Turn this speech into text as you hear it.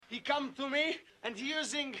come to me and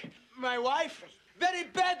using my wife, very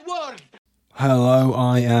bad word. Hello,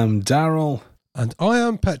 I am Daryl. And I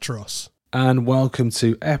am Petros. And welcome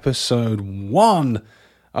to episode 1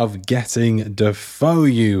 of Getting Defoe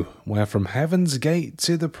You, where from Heaven's Gate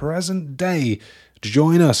to the present day,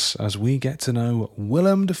 join us as we get to know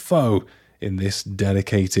Willem Dafoe in this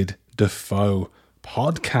dedicated Defoe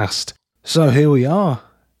podcast. So here we are.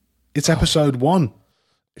 It's episode 1.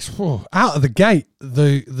 It's out of the gate.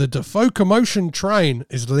 The Defoe commotion train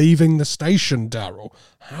is leaving the station, Daryl.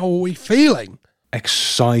 How are we feeling?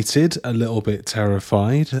 Excited, a little bit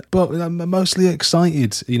terrified, but mostly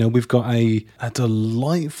excited. You know, we've got a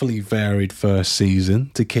delightfully varied first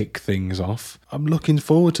season to kick things off. I'm looking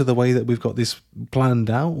forward to the way that we've got this planned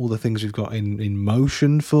out, all the things we've got in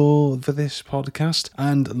motion for this podcast,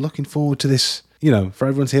 and looking forward to this, you know, for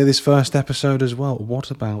everyone to hear this first episode as well. What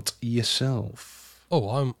about yourself?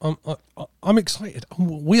 Oh, I'm excited.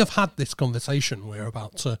 We have had this conversation we're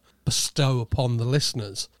about to bestow upon the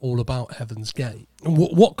listeners all about Heaven's Gate.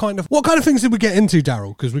 What kind of things did we get into,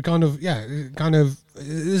 Daryl? Because we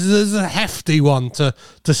this is a hefty one to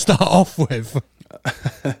start off with.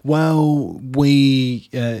 Well, we.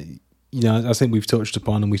 I think we've touched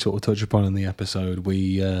upon, and we sort of touched upon in the episode,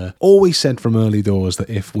 we always said from early doors that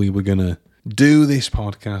if we were going to do this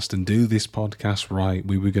podcast and do this podcast right,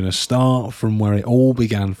 we were going to start from where it all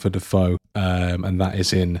began for Defoe, and that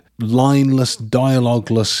is in lineless,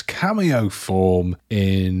 dialogueless cameo form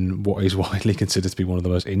in what is widely considered to be one of the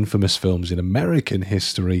most infamous films in American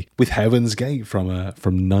history, with Heaven's Gate from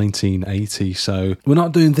 1980. So we're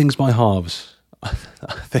not doing things by halves.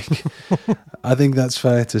 I think that's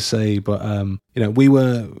fair to say, but we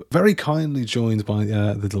were very kindly joined by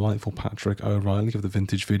the delightful Patrick O'Reilly of the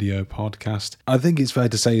Vintage Video podcast. I think it's fair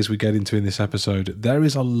to say, as we get into in this episode, there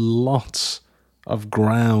is a lot of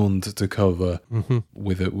ground to cover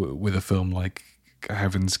with a film like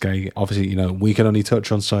Heaven's Gate. Obviously, you know, we can only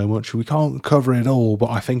touch on so much. We can't cover it all,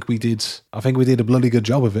 but I think we did a bloody good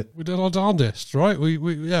job of it. We did our darndest, right?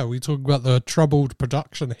 We talked about the troubled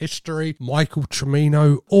production history, Michael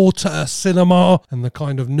Cimino, auteur cinema, and the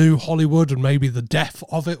kind of new Hollywood and maybe the death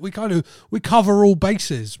of it. We cover all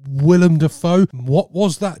bases. Willem Dafoe, what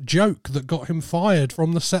was that joke that got him fired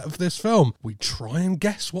from the set of this film? We try and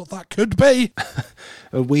guess what that could be.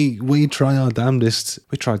 We try our damnedest.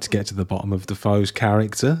 We tried to get to the bottom of Defoe's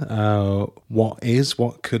character,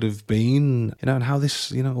 what could have been, and how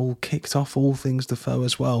this, all kicked off, all things Defoe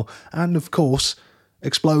as well. And of course,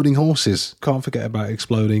 exploding horses. Can't forget about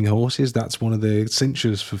exploding horses. That's one of the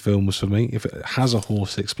cinchers for films for me. If it has a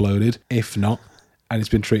horse exploded, if not, and it's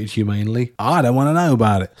been treated humanely, I don't want to know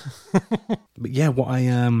about it. But yeah, what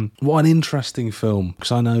an interesting film.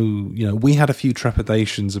 Because I know, we had a few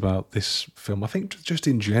trepidations about this film. I think just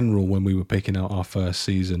in general when we were picking out our first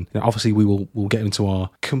season. Obviously, we'll get into our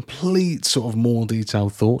complete sort of more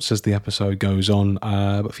detailed thoughts as the episode goes on.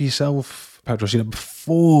 But for yourself, Petros,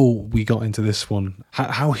 before we got into this one,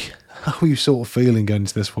 how are you sort of feeling going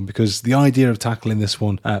into this one? Because the idea of tackling this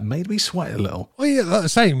one made me sweat a little. Well, yeah, that's the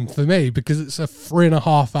same for me, because it's a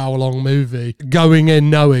 3.5 hour long movie. Going in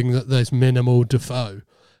knowing that there's minimal Defoe,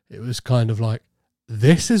 it was kind of like,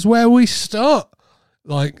 this is where we start.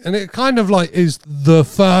 And it kind of is the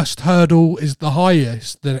first hurdle is the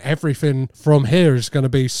highest, then everything from here is going to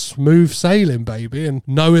be smooth sailing, baby. And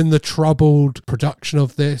knowing the troubled production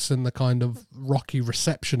of this and the kind of rocky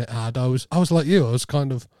reception it had, I was like you, I was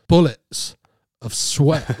kind of bullets of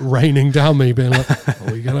sweat raining down me, being like,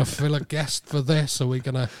 are we going to fill a guest for this? Are we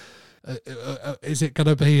going to, is it going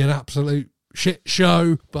to be an absolute shit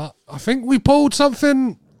show? But I think we pulled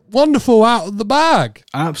something wonderful out of the bag.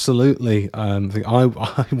 Absolutely. I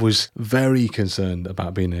was very concerned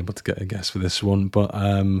about being able to get a guest for this one, but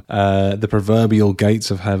the proverbial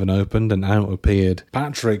gates of heaven opened and out appeared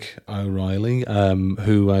Patrick O'Reilly,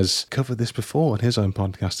 who has covered this before on his own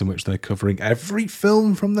podcast, in which they're covering every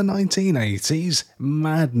film from the 1980s.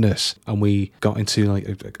 Madness. And we got into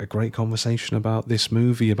a great conversation about this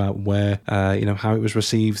movie, about where how it was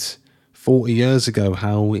received 40 years ago,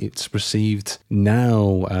 how it's received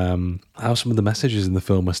now, how some of the messages in the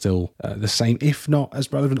film are still the same, if not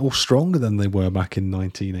as relevant or stronger than they were back in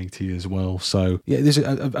 1980 as well. So, yeah, there's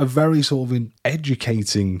a very sort of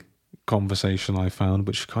educating conversation I found,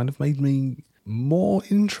 which kind of made me more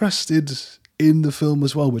interested in the film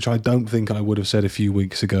as well, which I don't think I would have said a few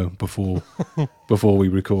weeks ago before we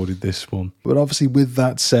recorded this one. But obviously, with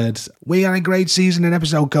that said, we got a great season and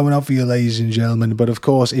episode coming up for you, ladies and gentlemen. But of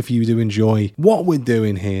course, if you do enjoy what we're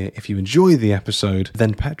doing here, if you enjoy the episode,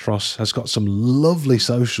 then Petros has got some lovely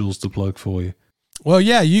socials to plug for you. Well,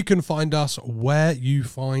 yeah, you can find us where you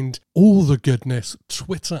find all the goodness,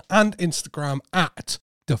 Twitter and Instagram at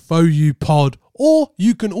DefoeUPod, or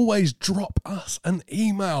you can always drop us an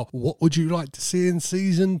email. What would you like to see in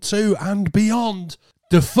season 2 and beyond?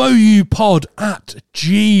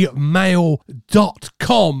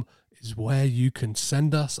 DefoeUPod@gmail.com is where you can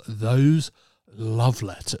send us those love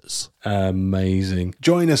letters. Amazing.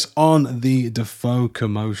 Join us on the Defoe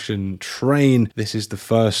Commotion train. This is the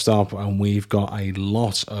first stop and we've got a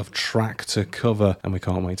lot of track to cover and we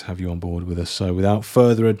can't wait to have you on board with us. So without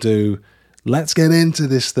further ado, let's get into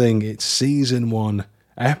this thing. It's season 1,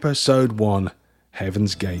 episode 1,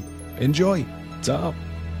 Heaven's Gate. Enjoy. Ta.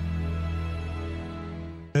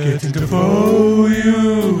 Getting to know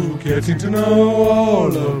you, getting to know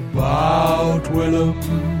all about Willem.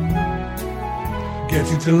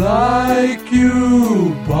 Getting to like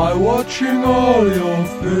you by watching all your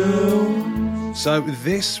films. So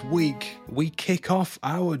this week we kick off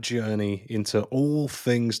our journey into all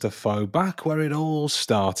things Defoe, back where it all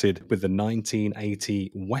started with the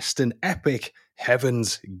 1980 Western epic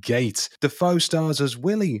Heaven's Gate. Defoe stars as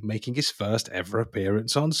Willie, making his first ever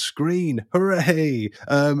appearance on screen. Hooray!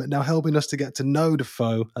 Now helping us to get to know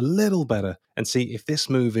Defoe a little better and see if this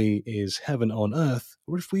movie is heaven on earth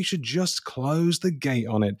or if we should just close the gate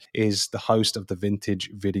on it is the host of the Vintage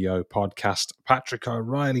Video podcast, Patrick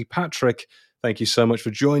O'Reilly. Patrick, thank you so much for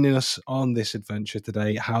joining us on this adventure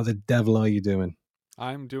today. How the devil are you doing?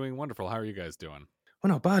 I'm doing wonderful. How are you guys doing?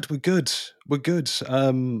 Well, not bad. We're good. We're good.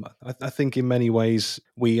 I think in many ways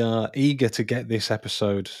we are eager to get this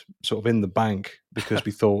episode sort of in the bank because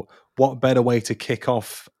we thought, what better way to kick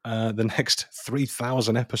off the next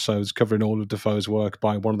 3,000 episodes covering all of Defoe's work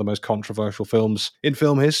by one of the most controversial films in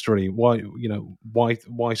film history? Why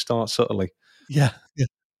start subtly? Yeah.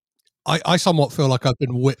 I somewhat feel like I've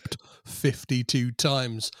been whipped 52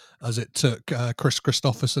 times as it took Chris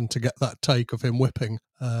Christopherson to get that take of him whipping.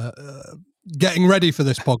 Getting ready for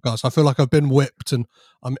this podcast, I feel like I've been whipped and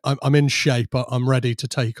I'm in shape. I'm ready to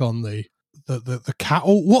take on the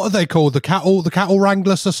cattle. What are they called? The cattle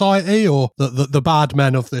wrangler society, or the bad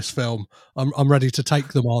men of this film? I'm ready to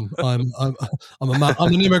take them on. I'm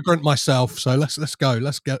an immigrant myself, so let's go.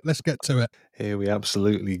 Let's get to it. Here we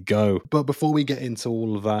absolutely go. But before we get into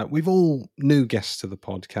all of that, we've all new guests to the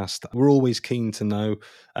podcast. We're always keen to know,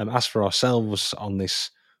 as for ourselves on this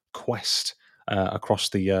quest across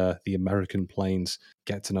the American plains,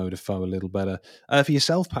 get to know Defoe a little better. For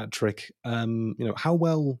yourself, Patrick, how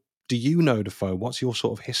well do you know Defoe? What's your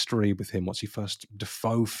sort of history with him? What's your first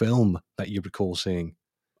Defoe film that you recall seeing?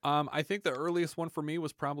 I think the earliest one for me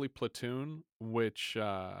was probably Platoon, which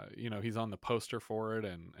he's on the poster for it,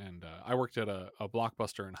 and I worked at a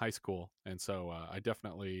Blockbuster in high school, and so I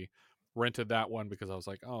definitely rented that one because I was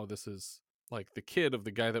like, oh, this is like the kid of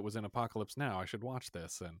the guy that was in Apocalypse Now. I should watch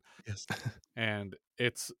this, and Yes. and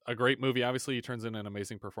it's a great movie. Obviously, he turns in an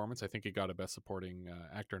amazing performance. I think he got a Best Supporting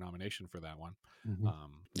Actor nomination for that one,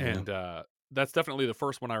 and that's definitely the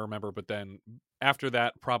first one I remember. But then after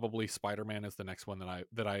that, probably Spider-Man is the next one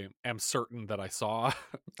that I am certain that I saw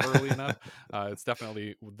early enough. It's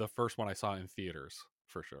definitely the first one I saw in theaters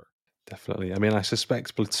for sure. Definitely. I mean, I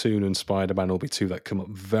suspect Platoon and Spider-Man will be two that come up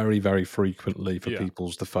very, very frequently for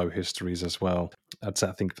people's Defoe histories as well. I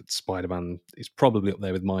think that Spider-Man is probably up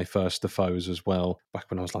there with my first Defoes as well, back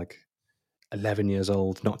when I was like 11 years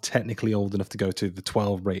old, not technically old enough to go to the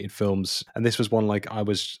 12 rated films. And this was one like I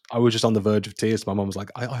was just on the verge of tears. My mum was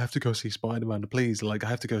like, I have to go see Spider-Man, please. Like, I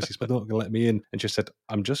have to go see Spider-Man. They're not going to let me in. And she said,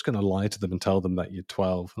 I'm just going to lie to them and tell them that you're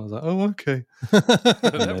 12. And I was like, oh, okay.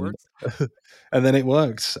 That works. And then it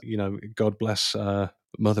worked. God bless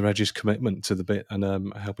Mother Edge's commitment to the bit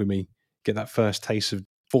and helping me get that first taste of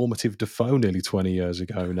formative Defoe nearly 20 years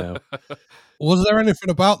ago now. Was there anything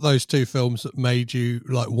about those two films that made you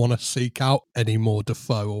like want to seek out any more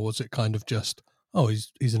Defoe, or was it kind of just, oh,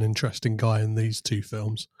 he's an interesting guy in these two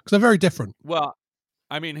films? Because they're very different. Well,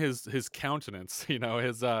 I mean, his countenance,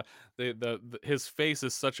 his face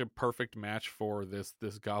is such a perfect match for this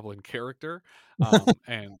goblin character,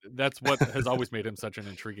 and that's what has always made him such an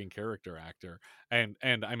intriguing character actor. And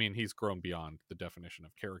I mean, he's grown beyond the definition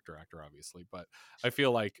of character actor, obviously, but I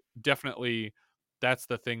feel like definitely that's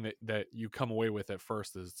the thing that you come away with at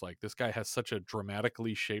first is it's like this guy has such a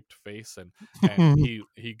dramatically shaped face, and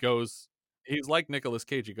he goes. He's like Nicolas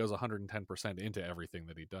Cage. He goes 110% into everything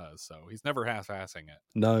that he does. So he's never half-assing it.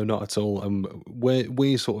 No, not at all.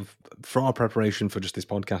 We sort of, for our preparation for just this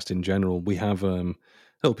podcast in general, we have a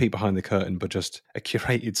little peek behind the curtain, but just a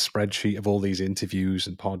curated spreadsheet of all these interviews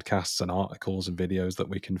and podcasts and articles and videos that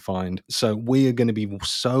we can find. So we are going to be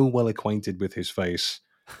so well acquainted with his face.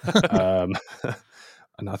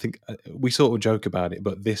 and I think we sort of joke about it,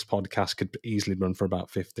 but this podcast could easily run for about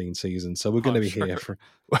 15 seasons. So we're going to be here for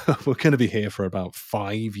we're going to be here for about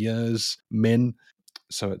 5 years, min.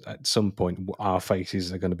 So at some point, our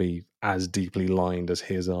faces are going to be as deeply lined as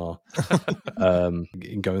his are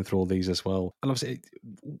in going through all these as well. And obviously,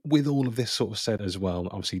 with all of this sort of said as well,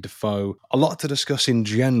 obviously Defoe, a lot to discuss in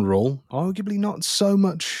general, arguably not so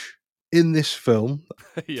much in this film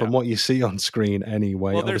from what you see on screen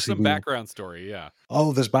anyway. Well, there's obviously, some background story, yeah.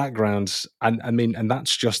 Oh, there's backgrounds. And I mean, and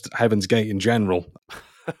that's just Heaven's Gate in general.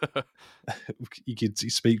 You could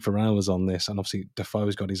speak for hours on this, and obviously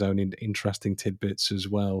Defoe's got his own interesting tidbits as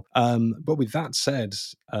well. But with that said,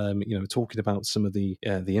 talking about some of the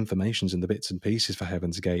informations and the bits and pieces for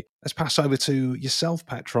Heaven's Gate, let's pass over to yourself,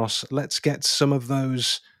 Petros. Let's get some of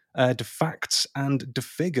those the facts and the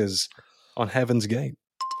figures on Heaven's Gate.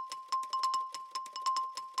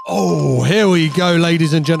 Oh, here we go,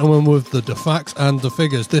 ladies and gentlemen, with the facts and the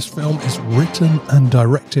figures. This film is written and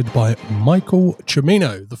directed by Michael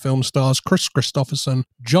Cimino. The film stars Chris Christopherson,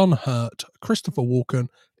 John Hurt, Christopher Walken,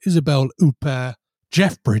 Isabelle Huppert,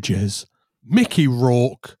 Jeff Bridges, Mickey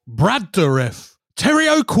Rourke, Brad Dourif, Terry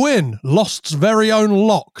O'Quinn, Lost's very own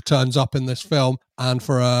Locke, turns up in this film. And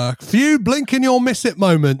for a few blink and you'll miss it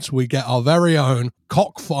moments, we get our very own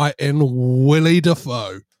cockfighting Willie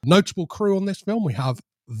Dafoe. Notable crew on this film, we have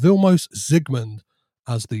Vilmos Zsigmond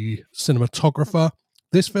as the cinematographer.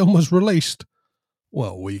 This film was released,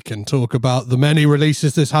 well, we can talk about the many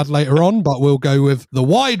releases this had later on, but we'll go with the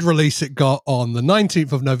wide release it got on the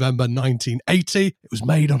 19th of November 1980. It was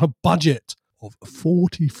made on a budget of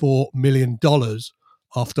 $44 million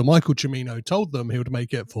after Michael Cimino told them he would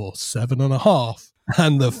make it for $7.5 million.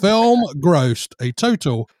 And the film grossed a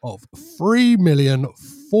total of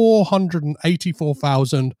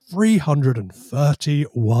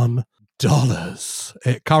 $3,484,331.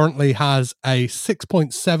 It currently has a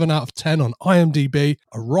 6.7 out of 10 on IMDb,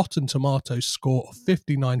 a Rotten Tomatoes score of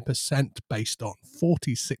 59% based on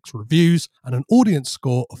 46 reviews, and an audience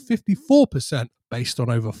score of 54% based on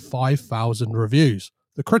over 5,000 reviews.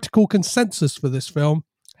 The critical consensus for this film: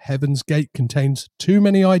 Heaven's Gate contains too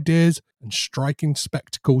many ideas and striking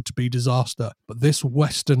spectacle to be disaster, but this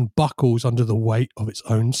Western buckles under the weight of its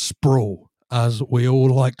own sprawl, as we all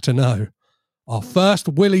like to know. Our first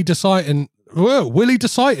Willie Dafoe, I'm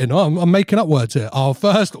making up words here. Our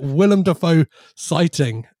first Willem Dafoe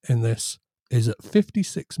sighting in this is at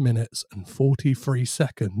 56 minutes and 43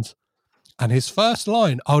 seconds. And his first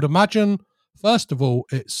line, I would imagine, first of all,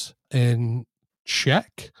 it's in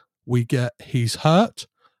Czech. We get "he's hurt,"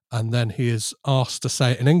 and then he is asked to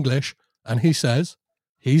say it in English, and he says,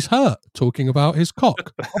 "He's hurt," talking about his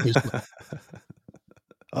cock, obviously.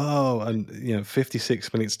 Oh, and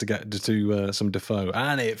 56 minutes to get to some Defoe,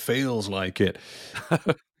 and it feels like it.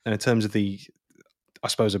 And in terms of the, I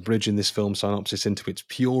suppose, abridging this film synopsis into its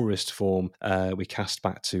purest form, we cast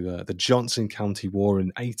back to the Johnson County War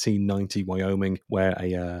in 1890 Wyoming, where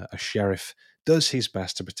a sheriff does his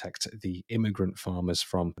best to protect the immigrant farmers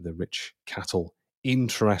from the rich cattle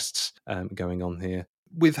interests going on here.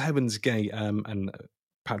 With Heaven's Gate, and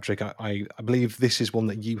Patrick, I believe this is one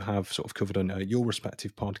that you have sort of covered on your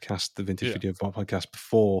respective podcast, the Vintage Video podcast,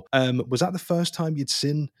 before. Was that the first time you'd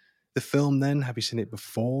seen the film then? Have you seen it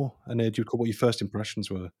before? And do you recall what your first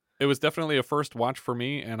impressions were? It was definitely a first watch for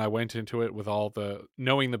me, and I went into it with all the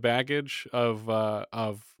knowing the baggage of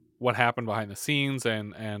what happened behind the scenes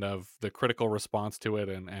and of the critical response to it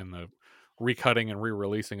and the recutting and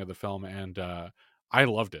re-releasing of the film, and I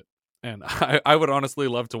loved it. And I would honestly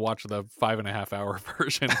love to watch the 5.5 hour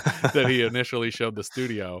version that he initially showed the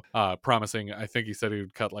studio, promising, I think he said he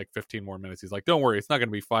would cut like 15 more minutes. He's like, don't worry, it's not going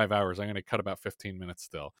to be 5 hours. I'm going to cut about 15 minutes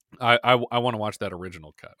still. I want to watch that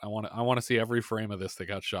original cut. I want to see every frame of this that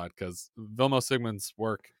got shot, because Vilmos Zsigmond's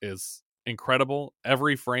work is incredible.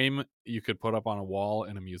 Every frame you could put up on a wall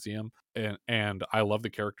in a museum, and I love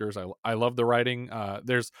the characters. I love the writing.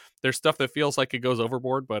 There's stuff that feels like it goes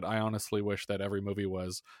overboard, but I honestly wish that every movie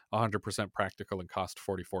was 100% practical and cost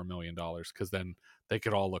 $44 million, because then they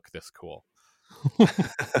could all look this cool.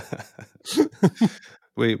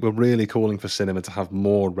 We're really calling for cinema to have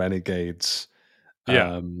more renegades.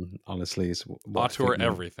 Honestly, it's auteur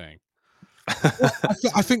everything.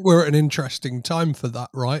 I think we're at an interesting time for that,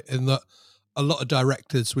 right? In that a lot of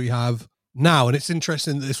directors we have now, and it's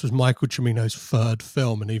interesting that this was Michael Cimino's third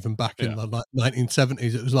film, and even back in the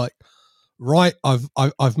 1970s, it was like, right,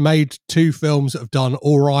 I've made 2 films that have done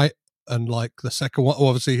all right, and like the second one,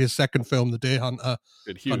 obviously his second film, The Deer Hunter,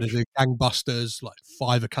 kind of did gangbusters, like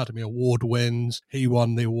 5 Academy Award wins. He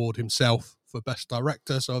won the award himself for Best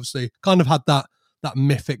Director, so obviously kind of had that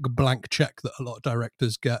mythic blank check that a lot of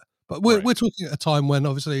directors get. But we're talking at a time when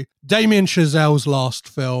obviously Damien Chazelle's last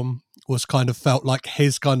film was kind of felt like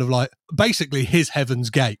his kind of like basically his Heaven's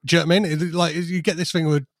Gate. Do you know what I mean? Like you get this thing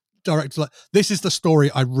with directors like, this is the story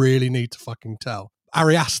I really need to fucking tell.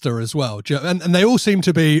 Ari Aster as well. And they all seem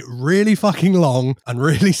to be really fucking long and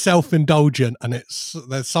really self-indulgent. And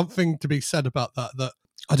there's something to be said about that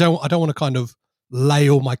I don't want to kind of lay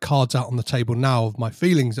all my cards out on the table now of my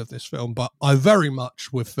feelings of this film, but I very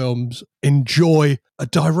much with films enjoy a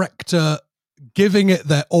director giving it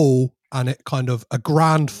their all and it kind of a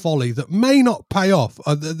grand folly that may not pay off.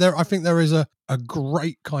 I think there is a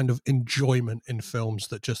great kind of enjoyment in films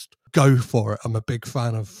that just go for it. I'm a big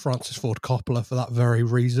fan of Francis Ford Coppola for that very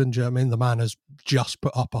reason. Do you know what I mean? The man has just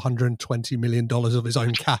put up $120 million of his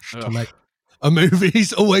own cash to make a movie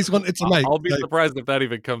he's always wanted to make. I'll be surprised if that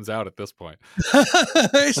even comes out at this point.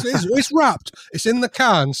 it's wrapped. It's in the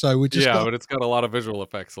can, so we just but it's got a lot of visual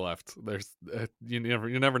effects left. There's you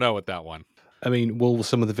never know with that one. I mean, will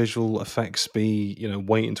some of the visual effects be,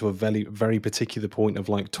 waiting to a very, very particular point of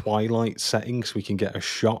like Twilight setting so we can get a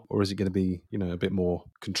shot, or is it going to be, a bit more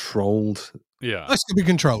controlled? Yeah, it's going to be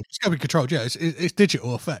controlled. It's going to be controlled. Yeah, it's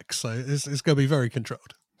digital effects, so it's going to be very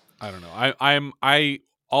controlled. I don't know. I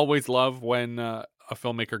always love when a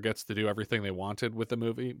filmmaker gets to do everything they wanted with the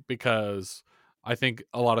movie, because I think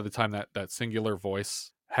a lot of the time that singular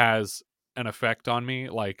voice has an effect on me.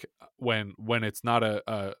 Like when it's not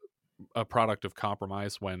a product of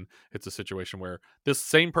compromise, when it's a situation where this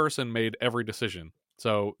same person made every decision.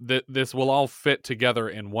 So this will all fit together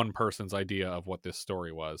in one person's idea of what this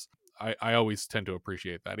story was. I always tend to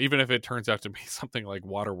appreciate that, even if it turns out to be something like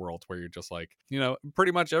Waterworld, where you're just like,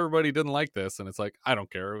 pretty much everybody didn't like this, and it's like, I don't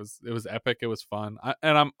care. It was epic. It was fun,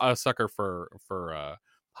 and I'm a sucker for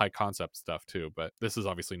high concept stuff too. But this is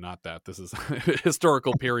obviously not that. This is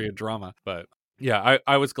historical period drama. But yeah,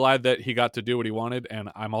 I was glad that he got to do what he wanted, and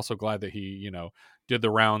I'm also glad that he did the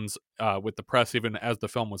rounds with the press even as the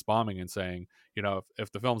film was bombing and saying,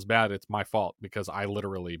 if the film's bad, it's my fault because I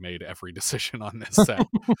literally made every decision on this set.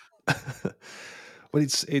 Well,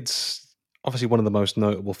 it's obviously one of the most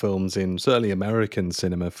notable films in certainly American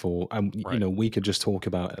cinema we could just talk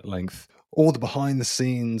about at length all the behind the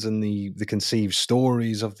scenes and the conceived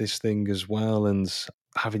stories of this thing as well, and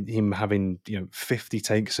having 50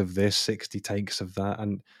 takes of this, 60 takes of that,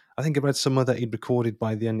 and I think I read somewhere that he'd recorded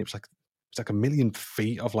by the end it's like 1 million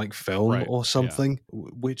feet of like film or something,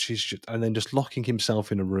 which is just, and then just locking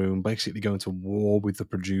himself in a room, basically going to war with the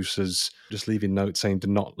producers, just leaving notes saying do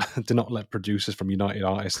not let producers from United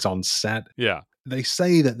Artists on set. Yeah, they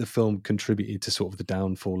say that the film contributed to sort of the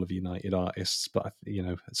downfall of United Artists, but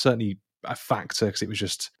certainly a factor, because it was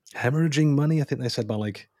just hemorrhaging money. I think they said by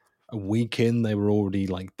like a week in, they were already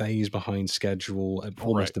like days behind schedule,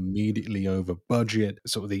 almost immediately over budget.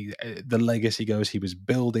 Sort of the legacy goes, he was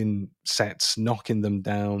building sets, knocking them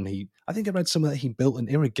down. I think I read somewhere that he built an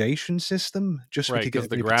irrigation system just because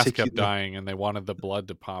the grass kept dying and they wanted the blood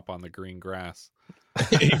to pop on the green grass.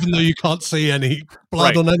 Even though you can't see any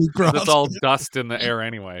blood on any grass. It's all dust in the air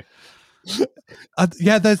anyway.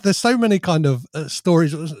 There's so many kind of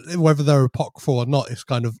stories, whether they're apocryphal or not, it's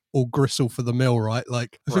kind of all gristle for the mill, right?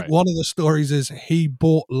 Like I think one of the stories is he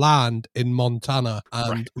bought land in Montana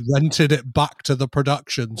and rented it back to the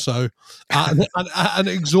production, so at an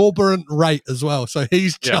exorbitant rate as well. So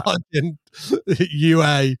he's charging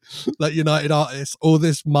UA, like United Artists, all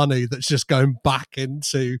this money that's just going back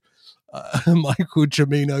into Michael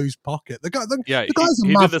Cimino's pocket. The guy's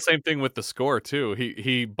he did the same thing with the score too.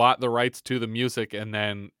 He bought the rights to the music and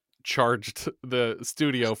then charged the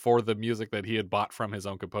studio for the music that he had bought from his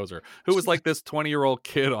own composer, who was like this 20-year-old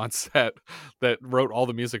kid on set that wrote all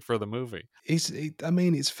the music for the movie.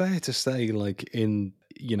 It's fair to say, like, in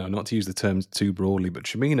not to use the terms too broadly, but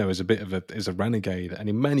Cimino is a bit of a renegade, and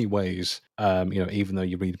in many ways, even though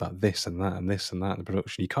you read about this and that and this and that in the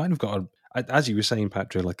production, you kind of got to, as you were saying,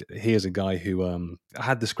 Patrick, like, here's a guy who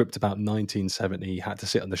had the script about 1970, had to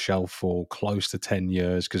sit on the shelf for close to 10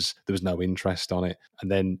 years because there was no interest on it. And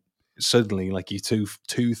then suddenly, like, you're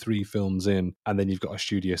 3 films in, and then you've got a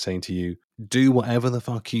studio saying to you, do whatever the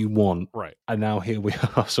fuck you want. Right. And now here we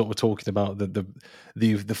are sort of talking about the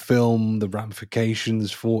film, the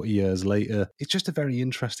ramifications 40 years later. It's just a very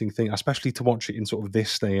interesting thing, especially to watch it in sort of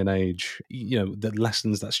this day and age. The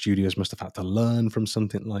lessons that studios must have had to learn from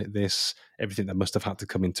something like this, everything that must have had to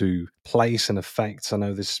come into place and effect. I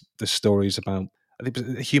know there's stories about, I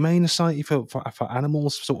think the Humane Society for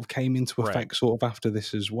Animals sort of came into effect sort of after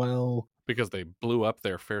this as well. Because they blew up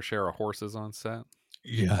their fair share of horses on set.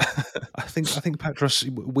 Yeah. I think Petros,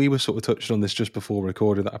 we were sort of touched on this just before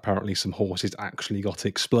recording, that apparently some horses actually got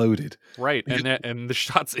exploded. Right, and the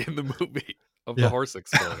shots in the movie. of the horse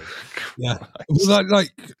exploding. Yeah,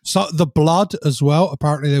 like so the blood as well.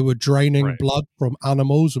 Apparently, they were draining Right. blood from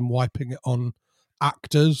animals and wiping it on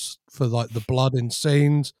actors for like the blood in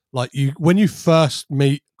scenes. Like when you first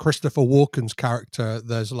meet Christopher Walken's character,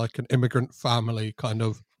 there's like an immigrant family kind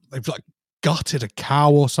of, they've like gutted a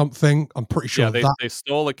cow or something. I'm pretty sure They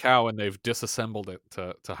stole a cow and they've disassembled it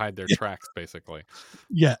to hide their tracks, basically.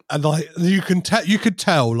 Yeah, and like you could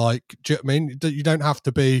tell, like, do you know what I mean? You don't have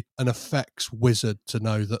to be an effects wizard to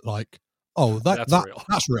know that, like, oh, that's real.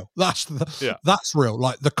 That's real. That's real.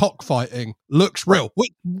 Like the cockfighting looks real.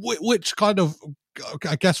 Which kind of,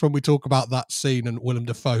 I guess, when we talk about that scene and Willem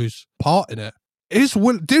Dafoe's part in it, did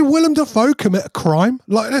Willem Dafoe commit a crime?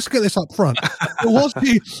 Like, let's get this up front.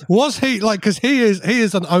 was he like, because he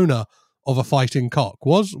is an owner of a fighting cock.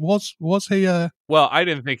 Was he? Well, I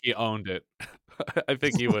didn't think he owned it. I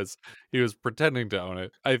think he was pretending to own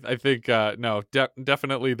it. I think no,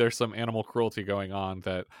 definitely there's some animal cruelty going on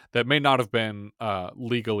that may not have been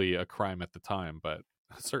legally a crime at the time, but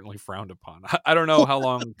certainly frowned upon. I don't know how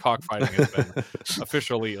long cockfighting has been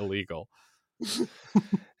officially illegal.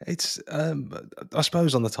 It's I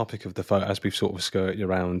suppose on the topic of Defoe, as we've sort of skirted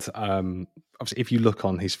around, obviously if you look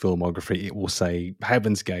on his filmography, it will say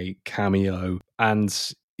Heaven's Gate, cameo,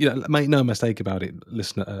 and make no mistake about it,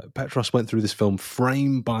 listener, Petros went through this film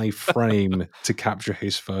frame by frame to capture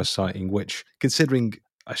his first sighting, which, assuming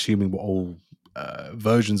what all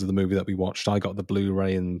versions of the movie that we watched, I got the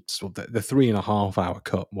Blu-ray and sort of the 3.5 hour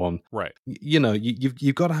cut one. Right.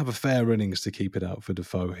 You've got to have a fair innings to keep it out for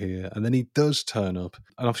Defoe here. And then he does turn up.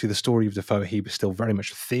 And obviously the story of Defoe, he was still very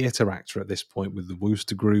much a theatre actor at this point with the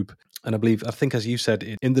Wooster Group. And I think as you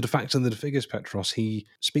said, in The Facts and the Figures, Petros, he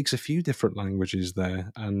speaks a few different languages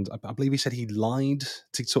there. And I believe he said he lied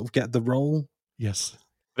to sort of get the role. Yes.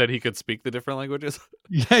 That he could speak the different languages?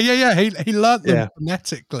 Yeah. He learned them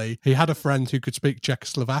phonetically. He had a friend who could speak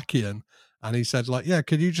Czechoslovakian, and he said, like, yeah,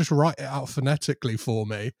 could you just write it out phonetically for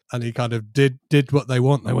me? And he kind of did what they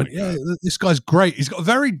want. They went, yeah, this guy's great. He's got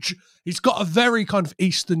a very kind of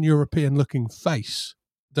Eastern European looking face.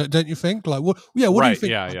 Don't you think? Like, what do you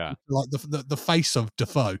think? Yeah. Like the face of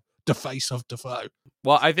Defoe. The face of Defoe.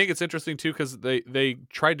 Well, I think it's interesting too because they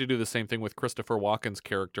tried to do the same thing with Christopher Walken's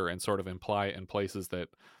character and sort of imply in places that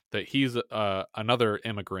he's another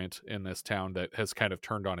immigrant in this town that has kind of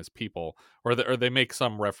turned on his people, or they make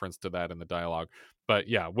some reference to that in the dialogue. But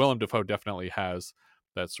yeah, Willem Dafoe definitely has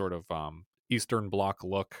that sort of Eastern Bloc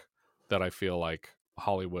look that I feel like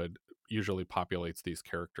Hollywood usually populates these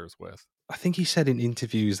characters with. I think he said in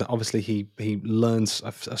interviews that obviously he learns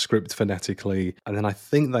a script phonetically, and then I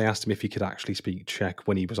think they asked him if he could actually speak Czech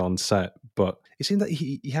when he was on set. But it seemed that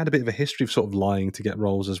he had a bit of a history of sort of lying to get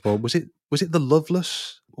roles as well. Was it The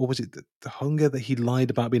Loveless, or was it the Hunger that he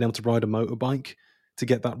lied about being able to ride a motorbike to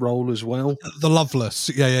get that role as well? The Loveless,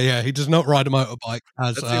 yeah. He does not ride a motorbike.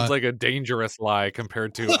 That seems like a dangerous lie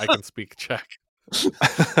compared to I can speak Czech.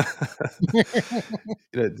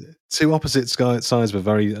 Two opposite sides of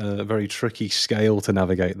a very tricky scale to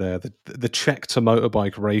navigate there. The Czech to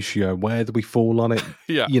motorbike ratio, where do we fall on it?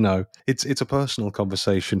 Yeah, it's a personal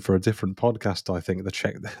conversation for a different podcast. I think the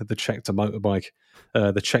Czech to motorbike,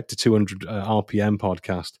 the Czech to 200 RPM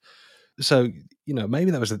podcast. So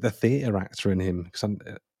maybe that was the theatre actor in him, because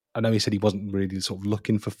I know he said he wasn't really sort of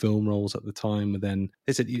looking for film roles at the time. And then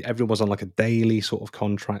they said everyone was on like a daily sort of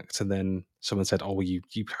contract. And then someone said, oh, you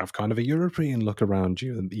have kind of a European look around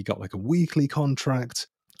you. And you got like a weekly contract.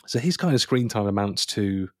 So his kind of screen time amounts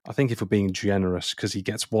to, I think if we're being generous, because he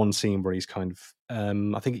gets one scene where he's kind of,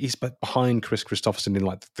 I think he's behind Chris Christopherson in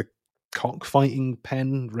like the cockfighting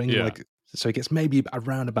pen ring. Yeah. So he gets maybe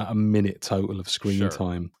around about a minute total of screen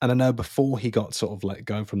time. And I know before he got sort of let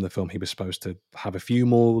go from the film, he was supposed to have a few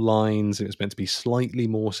more lines. It was meant to be slightly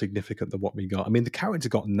more significant than what we got. I mean, the character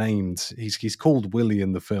got named. He's called Willie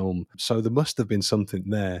in the film. So there must have been something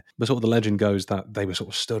there. But sort of the legend goes that they were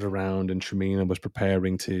sort of stood around and Tremina was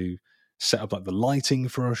preparing to set up like the lighting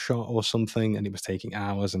for a shot or something. And it was taking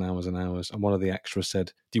hours and hours and hours. And one of the extras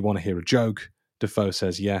said, do you want to hear a joke? Defoe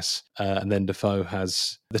says yes, and then Defoe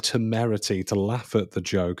has the temerity to laugh at the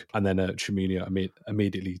joke, and then Tremina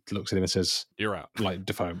immediately looks at him and says, "You're out." Like,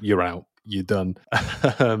 Defoe, you're out. You're done.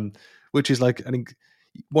 Which is like, I think,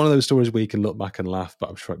 one of those stories where you can look back and laugh, but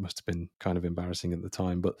I'm sure it must have been kind of embarrassing at the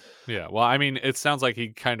time. But yeah, well, I mean, it sounds like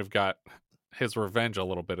he kind of got his revenge a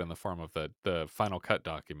little bit in the form of the Final Cut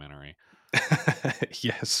documentary.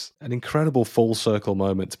 Yes, an incredible full circle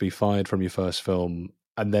moment to be fired from your first film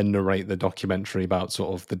and then narrate the documentary about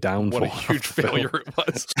sort of the downfall. What a huge failure it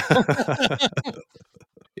was.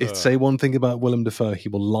 Say one thing about Willem Dafoe, he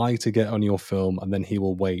will lie to get on your film and then he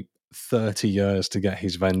will wait 30 years to get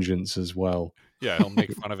his vengeance as well. Yeah, he'll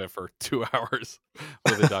make fun of it for 2 hours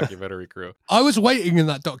with the documentary crew. I was waiting in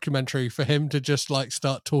that documentary for him to just like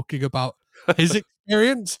start talking about his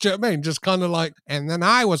experience. Do you know what I mean? Just kind of like, and then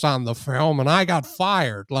I was on the film and I got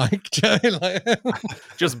fired. Like,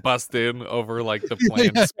 Just bust in over like the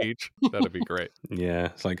planned speech. That'd be great. Yeah,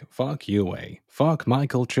 it's like, fuck you, fuck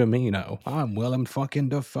Michael Cimino. I'm Willem fucking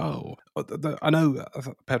Dafoe. I know,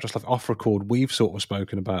 Petros, like off record, we've sort of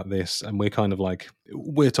spoken about this, and we're kind of like,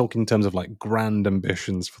 we're talking in terms of like grand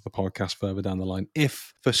ambitions for the podcast further down the line.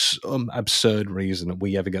 If for some absurd reason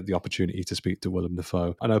we ever get the opportunity to speak to Willem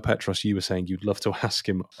Dafoe, I know, Petros, you were saying you'd love to ask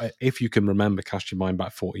him, if you can remember, cast your mind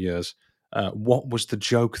back 40 years, what was the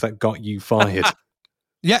joke that got you fired?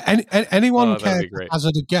 Yeah, anyone that'd be can great.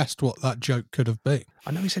 hazard a guess what that joke could have been.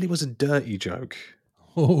 I know he said it was a dirty joke,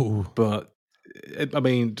 Oh, but I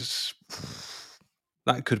mean,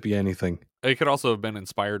 that could be anything. It could also have been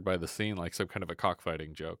inspired by the scene, like some kind of a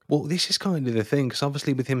cockfighting joke. Well, this is kind of the thing, because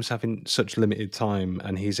obviously with him having such limited time,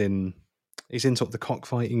 and he's in sort of the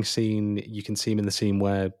cockfighting scene. You can see him in the scene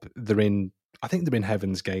where I think they're in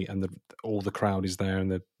Heaven's Gate, and all the crowd is there,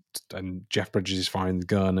 and Jeff Bridges is firing the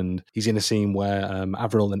gun, and he's in a scene where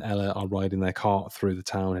Avril and Ella are riding their cart through the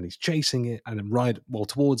town, and he's chasing it, and then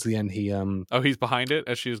towards the end, he he's behind it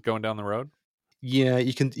as she's going down the road. Yeah,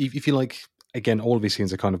 you can, if you like. Again, all of these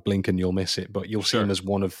scenes are kind of blink and you'll miss it, but you'll see him as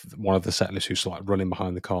one of the settlers who's like running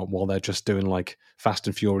behind the cart while they're just doing like Fast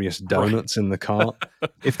and Furious donuts in the cart.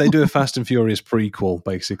 If they do a Fast and Furious prequel,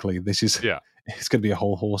 basically, this is it's going to be a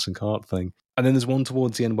whole horse and cart thing. And then there's one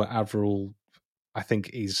towards the end where Avril, I think,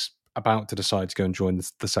 is about to decide to go and join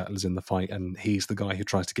the settlers in the fight, and he's the guy who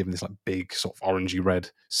tries to give him this like big sort of orangey red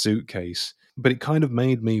suitcase. But it kind of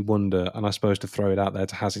made me wonder, and I suppose to throw it out there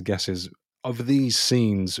to hazard guesses, of these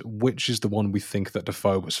scenes, which is the one we think that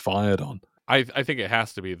Dafoe was fired on? I think it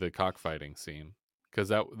has to be the cockfighting scene, because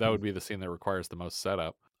that would be the scene that requires the most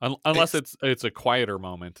setup, unless it's a quieter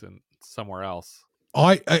moment and somewhere else.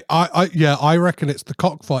 I reckon it's the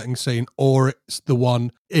cockfighting scene, or it's the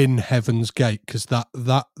one in Heaven's Gate, because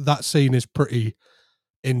that scene is pretty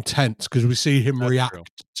intense, because we see him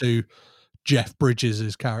react to Jeff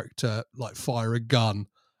Bridges' character like fire a gun.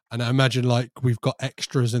 And I imagine like we've got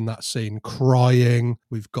extras in that scene crying.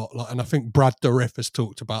 We've got like, and I think Brad Dourif has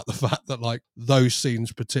talked about the fact that like those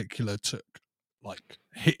scenes particular took like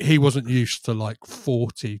he wasn't used to like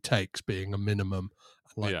 40 takes being a minimum.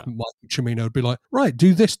 And like Michael Cimino would be like, right,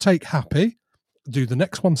 do this take happy, do the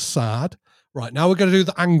next one sad. Right, now we're going to do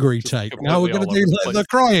the angry take. Now we're going to do the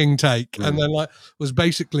crying take. And then like was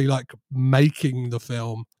basically like making the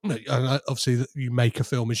film. And obviously you make a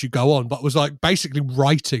film as you go on, but was like basically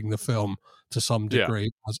writing the film to some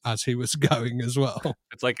degree as he was going as well.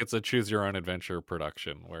 It's like it's a choose your own adventure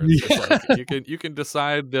production where it's just like you can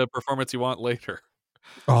decide the performance you want later.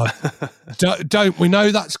 Don't we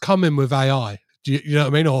know that's coming with AI? Do you know what I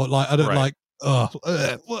mean? Or like I don't like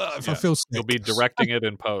if I feel sick. You'll be directing it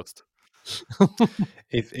in post.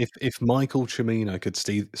 If Michael Cimino could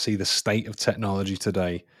see the state of technology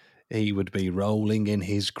today, he would be rolling in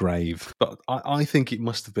his grave. But I think it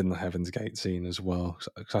must have been the Heaven's Gate scene as well.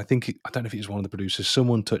 Because I don't know if it was one of the producers.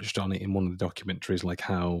 Someone touched on it in one of the documentaries, like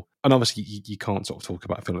how, and obviously you can't sort of talk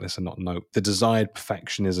about a film like this and not note the desired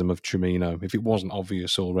perfectionism of Cimino, if it wasn't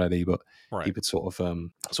obvious already. But he would sort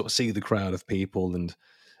of see the crowd of people and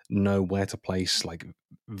know where to place like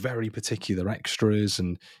very particular extras,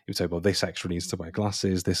 and he would say, well, this extra needs to wear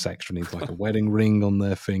glasses, this extra needs like a wedding ring on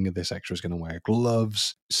their finger, this extra is going to wear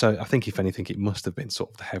gloves. So I think if anything it must have been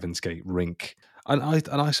sort of the Heaven's Gate rink. And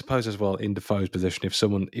I suppose as well, in Dafoe's position,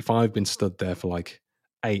 if I've been stood there for like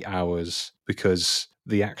 8 hours because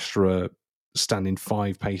the extra standing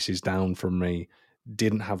 5 paces down from me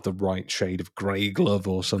didn't have the right shade of grey glove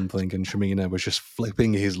or something, and Cimino was just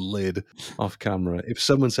flipping his lid off camera. If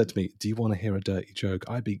someone said to me, do you want to hear a dirty joke?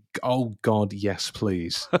 I'd be, oh God, yes,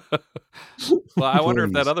 please. Well, I wonder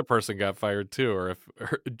if that other person got fired too, or if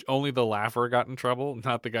only the laugher got in trouble,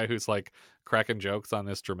 not the guy who's like cracking jokes on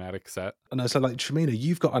this dramatic set. And I said, like, Cimino,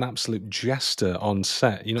 you've got an absolute jester on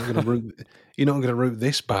set. You're not going to root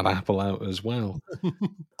this bad apple out as well.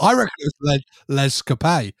 I reckon it was Les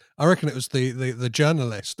Capet. I reckon it was the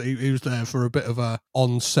journalist. He was there for a bit of a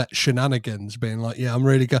on-set shenanigans, being like, "Yeah, I'm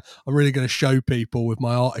really going to show people with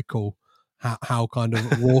my article how kind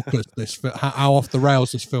of raucous how off the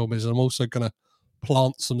rails this film is. And I'm also going to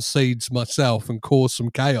plant some seeds myself and cause some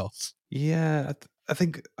chaos." Yeah, I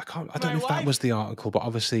think I don't know if that was the article, but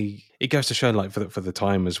obviously it goes to show, like, for the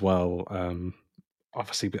time as well.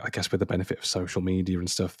 obviously, I guess with the benefit of social media and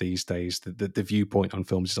stuff these days, the viewpoint on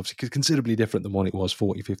films is obviously considerably different than what it was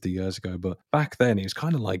 40, 50 years ago. But back then, it was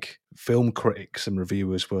kind of like film critics and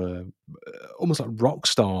reviewers were almost like rock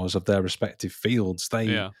stars of their respective fields.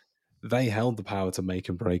 They held the power to make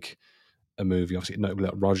and break a movie. Obviously, notably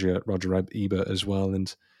like Roger Ebert as well.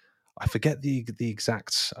 And I forget the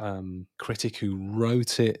exact critic who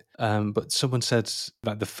wrote it, but someone said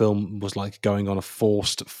that the film was like going on a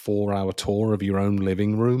forced 4-hour tour of your own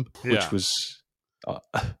living room, which was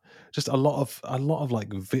just a lot of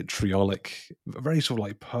like vitriolic, very sort of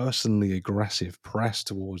like personally aggressive press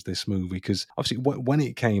towards this movie. Because obviously, when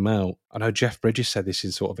it came out, I know Jeff Bridges said this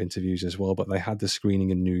in sort of interviews as well, but they had the screening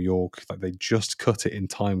in New York, like they just cut it in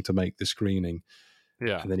time to make the screening.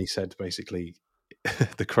 Yeah, and then he said basically.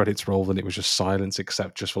 The credits rolled and it was just silence,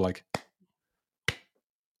 except just for like.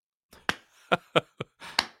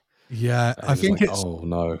 Yeah, I think like, it's. Oh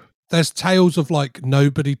no! There's tales of like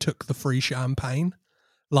nobody took the free champagne,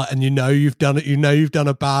 like, and you've done it. You've done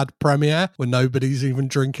a bad premiere when nobody's even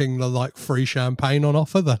drinking the like free champagne on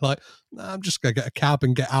offer. They're like, nah, I'm just gonna get a cab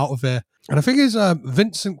and get out of here. And I think it's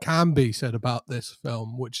Vincent Canby said about this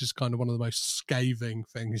film, which is kind of one of the most scathing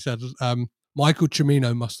things. He said. Michael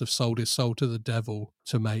Cimino must have sold his soul to the devil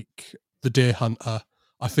to make The Deer Hunter.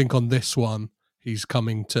 I think on this one, he's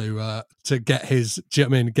coming to get his,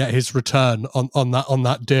 get his return on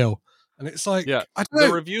that deal. And it's like, yeah, I don't know.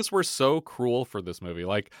 The reviews were so cruel for this movie.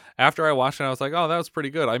 Like after I watched it, I was like, oh, that was pretty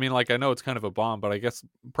good. I mean, like I know it's kind of a bomb, but I guess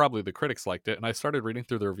probably the critics liked it. And I started reading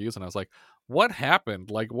through the reviews, and I was like, what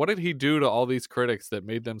happened? Like, what did he do to all these critics that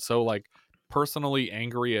made them so like personally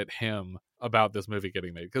angry at him about this movie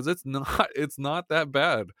getting made? Because it's not that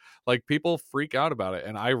bad. Like people freak out about it,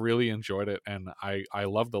 and I really enjoyed it, and I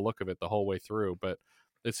love the look of it the whole way through. But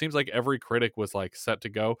it seems like every critic was like set to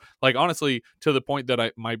go, like honestly, to the point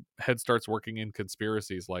that my head starts working in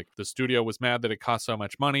conspiracies. Like the studio was mad that it cost so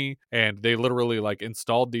much money, and they literally like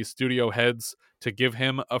installed these studio heads to give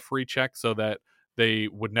him a free check so that they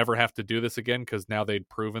would never have to do this again, because now they'd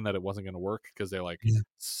proven that it wasn't going to work, because they like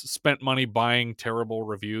spent money buying terrible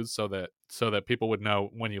reviews so that people would know,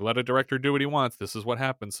 when you let a director do what he wants, this is what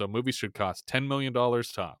happens. So movies should cost $10 million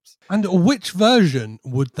tops. And which version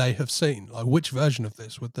would they have seen? Like, which version of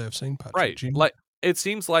this would they have seen, Patrick? Right. Like, it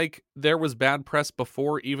seems like there was bad press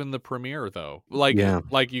before even the premiere, though. Like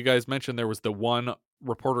you guys mentioned, there was the one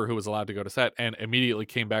reporter who was allowed to go to set and immediately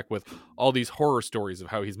came back with all these horror stories of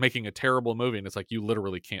how he's making a terrible movie, and it's like, you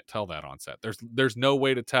literally can't tell that on set. There's no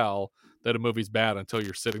way to tell that a movie's bad until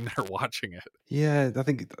you're sitting there watching it. Yeah, I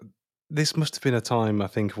think this must have been a time, I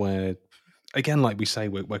think, where, again, like we say,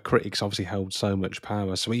 where critics obviously held so much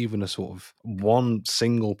power. So even a sort of one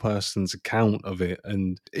single person's account of it,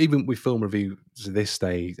 and even with film reviews this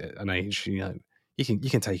day and age, you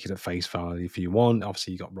can take it at face value if you want.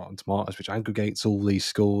 Obviously, you got Rotten Tomatoes, which aggregates all these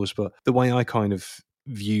scores. But the way I kind of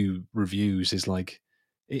view reviews is like,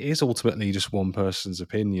 it is ultimately just one person's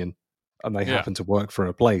opinion, and they happen to work for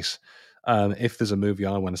a place. If there's a movie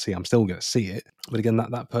I want to see, I'm still going to see it. But again,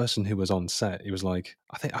 that person who was on set, it was like,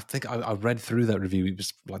 I think I read through that review. It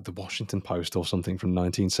was like the Washington Post or something from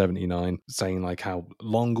 1979, saying like how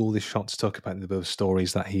long all these shots took, about the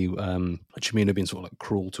stories that Cimino had been sort of like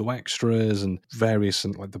cruel to extras and various,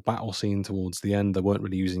 and like the battle scene towards the end, they weren't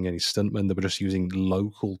really using any stuntmen. They were just using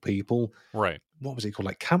local people. Right. What was it called?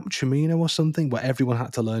 Like Camp Cimino or something, where everyone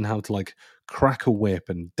had to learn how to like crack a whip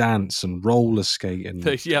and dance and roller skate. And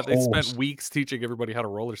they spent weeks teaching everybody how to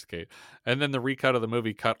roller skate, and then the recut of the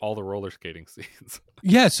movie cut all the roller skating scenes.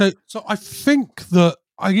 Yeah, so I think that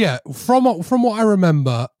from what I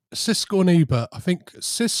remember, Siskel and Ebert, I think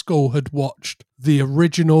Siskel had watched the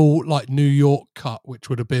original like New York cut, which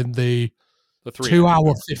would have been the 2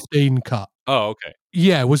 hour 15 cut. Oh, okay.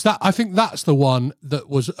 Yeah, was that? I think that's the one that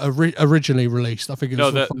was originally released. I think it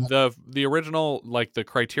was the original, like the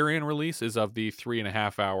Criterion release, is of the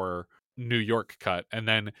 3.5 hour New York cut, and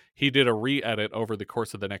then he did a re-edit over the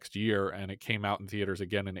course of the next year, and it came out in theaters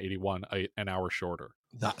again in 81, an hour shorter.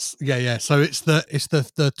 That's So it's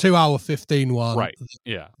the 2 hour 15 one, right?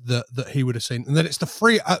 Yeah, that he would have seen, and then it's the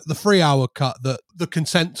 3 hour cut that the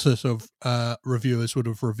consensus of reviewers would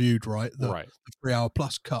have reviewed, right? The 3 hour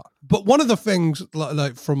plus cut. But one of the things,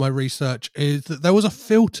 like from my research, is that there was a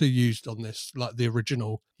filter used on this, like the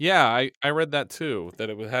original. Yeah, I read that too. That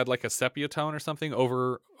it had like a sepia tone or something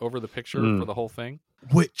over the picture for the whole thing.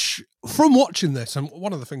 Which, from watching this, and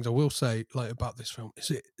one of the things I will say like about this film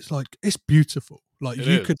is it's beautiful. Like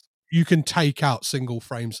you can take out single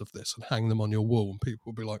frames of this and hang them on your wall, and people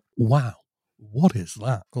will be like, "Wow, what is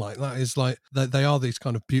that? Like, that is like, they are these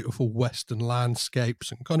kind of beautiful Western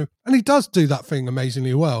landscapes and he does do that thing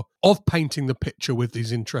amazingly well of painting the picture with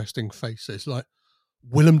these interesting faces. Like,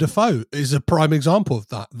 Willem Dafoe is a prime example of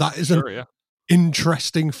that. That is an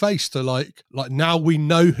interesting face to like now we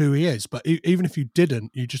know who he is, but even if you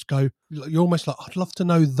didn't, you just go, you're almost like, I'd love to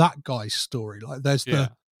know that guy's story. Like, there's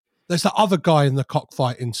that other guy in the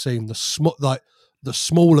cockfighting scene, the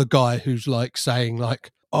smaller guy who's like saying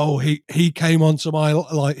like, oh, he came onto my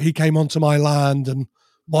land and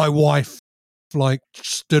my wife like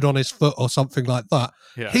stood on his foot or something like that.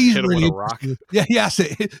 Yeah, he's hit him really with a rock. Yeah, yes,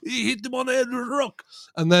 he hit him on the head with a rock,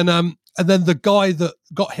 and then the guy that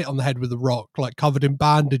got hit on the head with a rock, like covered in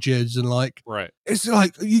bandages, and like, right. It's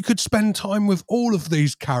like you could spend time with all of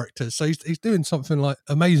these characters. So he's doing something like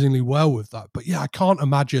amazingly well with that. But yeah, I can't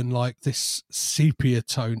imagine like this sepia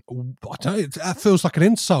tone. I don't know, that feels like an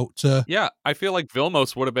insult to. Yeah, I feel like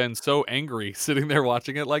Vilmos would have been so angry sitting there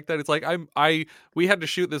watching it like that. It's like we had to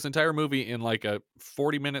shoot this entire movie in like a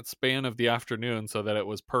 40-minute span of the afternoon so that it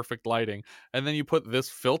was perfect lighting, and then you put this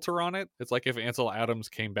filter on it. It's like if Ansel Adams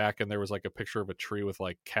came back and there was like a picture of a tree with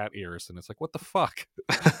like cat ears, and it's like, what the fuck?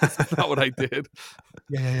 That's not what I did.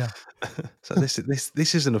 Yeah. So this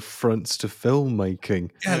is an affront to filmmaking.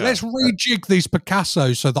 Yeah, let's rejig these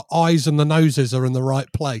Picassos so the eyes and the noses are in the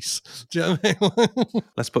right place. Do you know what I mean?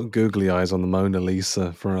 Let's put googly eyes on the Mona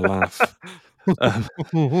Lisa for a laugh.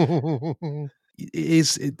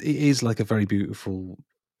 It is like a very beautiful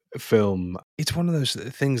film. It's one of those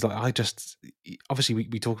things like obviously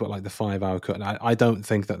we talk about like the 5-hour cut, and I don't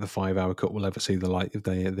think that the 5-hour cut will ever see the light of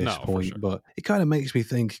day at this point, sure. But it kind of makes me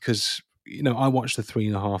think, because I watched the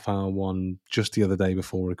 3.5-hour one just the other day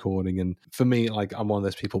before recording, and for me, like, I'm one of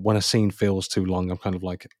those people, when a scene feels too long, I'm kind of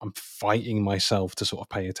like, I'm fighting myself to sort of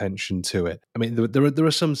pay attention to it. I mean, there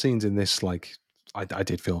are some scenes in this, like, I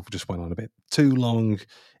did feel just went on a bit too long.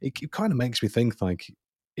 It kind of makes me think, like,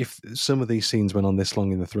 if some of these scenes went on this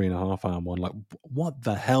long in the 3.5-hour one, like, what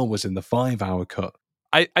the hell was in the 5-hour cut?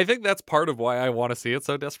 I think that's part of why I want to see it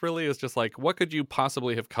so desperately, is just like, what could you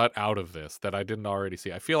possibly have cut out of this that I didn't already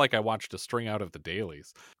see? I feel like I watched a string out of the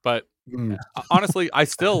dailies, but honestly, I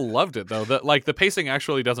still loved it though. That, like, the pacing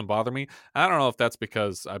actually doesn't bother me. I don't know if that's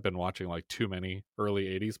because I've been watching like too many early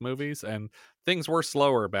 80s movies and things were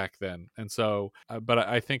slower back then. And so, but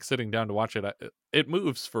I think sitting down to watch it, it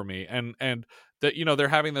moves for me. And that, they're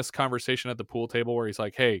having this conversation at the pool table where he's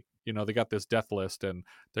like, hey, they got this death list and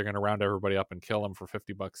they're going to round everybody up and kill them for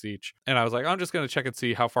 $50 each. And I was like, I'm just going to check and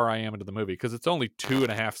see how far I am into the movie, because it's only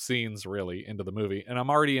 2.5 scenes really into the movie, and I'm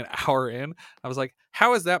already an hour in. I was like,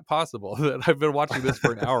 how is that possible that I've been watching this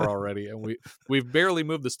for an hour already, and we've barely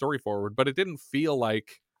moved the story forward? But it didn't feel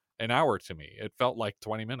like an hour to me. It felt like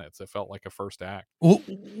 20 minutes. It felt like a first act.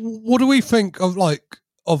 What do we think of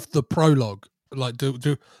the prologue? Like, do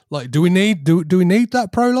we need that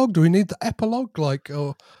prologue? Do we need the epilogue? Like,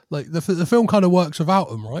 or like the film kind of works without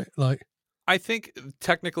them, right? Like, I think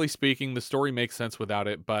technically speaking, the story makes sense without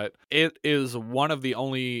it, but it is one of the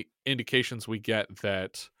only indications we get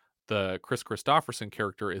that the Chris Christopherson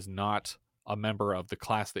character is not a member of the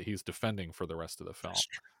class that he's defending for the rest of the film.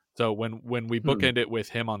 So when we bookend it with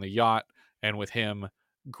him on the yacht and with him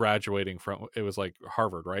graduating from, it was like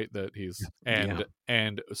Harvard, right? That he's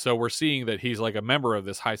and so we're seeing that he's like a member of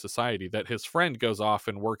this high society, that his friend goes off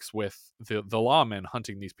and works with the lawmen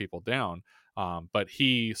hunting these people down, but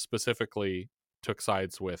he specifically took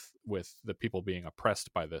sides with the people being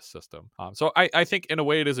oppressed by this system. So I think in a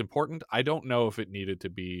way it is important. I don't know if it needed to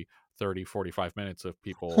be 30-45 minutes of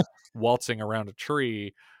people waltzing around a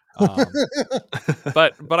tree,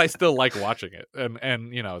 but I still like watching it,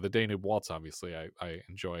 and the Danube Waltz obviously I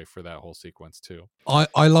enjoy for that whole sequence too.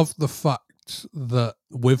 I love the fact that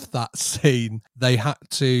with that scene they had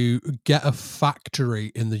to get a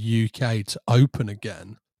factory in the UK to open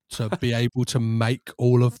again to be able to make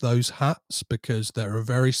all of those hats, because they're a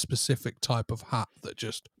very specific type of hat that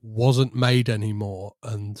just wasn't made anymore,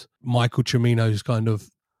 and Michael Cimino's kind of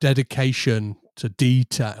dedication to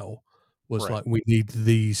detail was right. Like, we need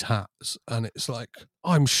these hats, and it's like,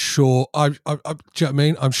 I'm sure, do you know what I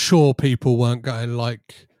mean? I'm sure people weren't going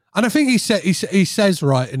like, and I think he says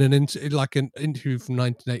right in an interview from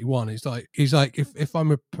 1981, he's like, if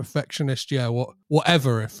I'm a perfectionist, yeah,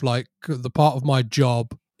 whatever. If like the part of my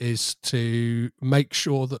job is to make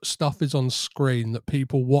sure that stuff is on screen, that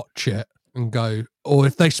people watch it and go, or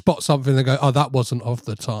if they spot something, they go, oh, that wasn't of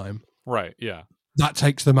the time. Right. Yeah. That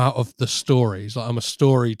takes them out of the stories. Like, I'm a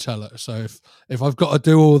storyteller, so if I've got to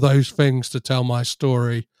do all those things to tell my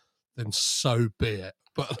story, then so be it.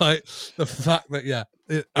 But like the fact that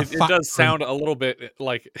it does sound a little bit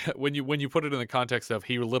like when you put it in the context of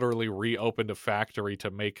he literally reopened a factory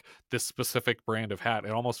to make this specific brand of hat.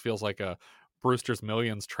 It almost feels like a Brewster's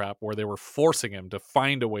Millions trap where they were forcing him to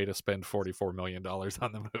find a way to spend $44 million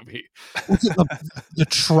on the movie. Was it the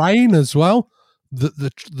train as well?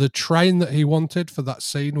 The train that he wanted for that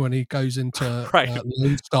scene when he goes into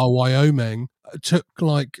Lone Star, Wyoming, took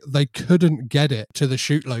like they couldn't get it to the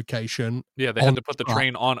shoot location. Yeah, they had to put the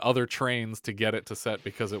train on other trains to get it to set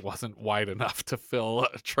because it wasn't wide enough to fill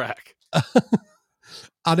a track.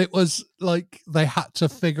 And it was like they had to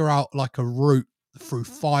figure out like a route through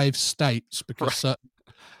 5 states because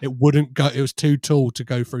it wouldn't go. It was too tall to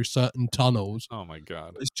go through certain tunnels. Oh my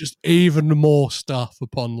god! It's just even more stuff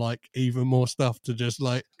upon like even more stuff to just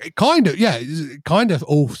like it kind of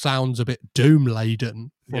all sounds a bit doom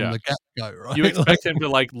laden from the get go. Right? You expect him to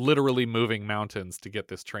like literally moving mountains to get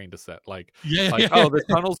this train to set. Oh, this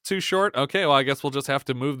tunnel's too short. Okay, well I guess we'll just have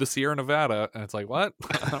to move the Sierra Nevada. And it's like, what?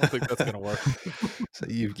 I don't think that's gonna work. So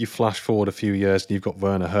you flash forward a few years and you've got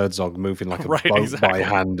Werner Herzog moving like a boat by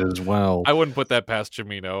hand as well. I wouldn't put that past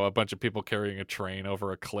Cimino. A bunch of people carrying a train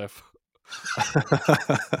over a cliff.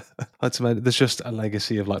 There's just a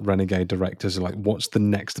legacy of like renegade directors. Like, what's the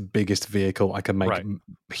next biggest vehicle I can make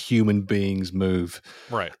human beings move?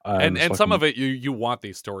 Right, and some of it you want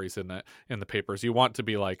these stories in the papers. You want to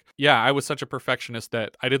be like, yeah, I was such a perfectionist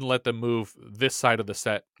that I didn't let them move this side of the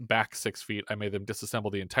set back 6 feet. I made them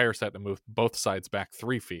disassemble the entire set and move both sides back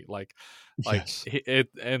 3 feet. It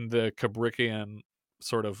and the Kubrickian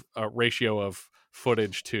sort of ratio of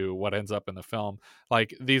footage to what ends up in the film.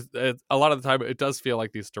 Like these, a lot of the time, it does feel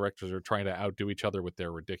like these directors are trying to outdo each other with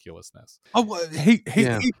their ridiculousness. Oh, he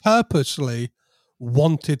purposely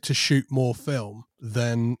wanted to shoot more film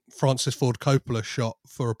than Francis Ford Coppola shot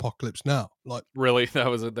for Apocalypse Now. Like, really, that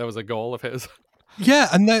was a goal of his. Yeah,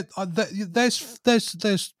 and there's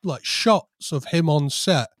like shots of him on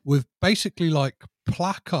set with basically like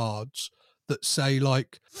placards that say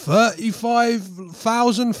like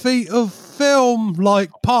 35,000 feet of film like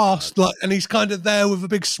passed, like, and he's kind of there with a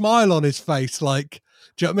big smile on his face, like,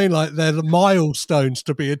 do you know what I mean? Like they're the milestones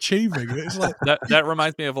to be achieving. It's like that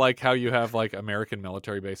reminds me of like how you have like American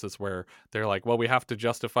military bases where they're like, well, we have to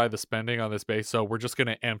justify the spending on this base, so we're just going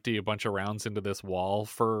to empty a bunch of rounds into this wall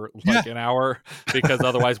for like an hour because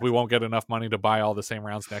otherwise we won't get enough money to buy all the same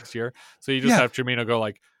rounds next year. So you just have Cimino go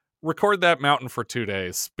like, record that mountain for 2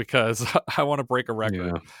 days because I want to break a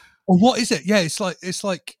record. Yeah. Well, what is it? Yeah, it's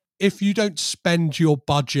like if you don't spend your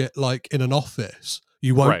budget like in an office,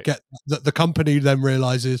 you won't get that. The company then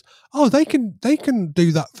realizes, oh, they can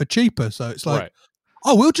do that for cheaper. So it's like,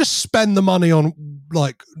 oh, we'll just spend the money on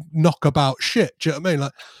like knockabout shit. Do you know what I mean?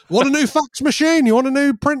 Like, want a new fax machine? You want a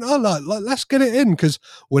new printer? Like let's get it in because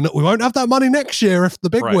we won't have that money next year if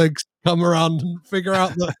the big wigs come around and figure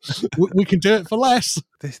out that we can do it for less.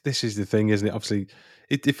 This is the thing, isn't it? Obviously,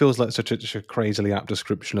 it feels like such a crazily apt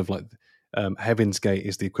description of like Heaven's Gate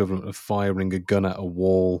is the equivalent of firing a gun at a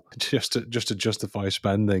wall just to justify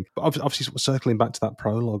spending. But obviously, circling back to that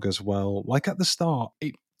prologue as well, like at the start,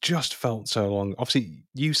 it just felt so long. Obviously,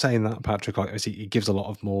 you saying that, Patrick, like it gives a lot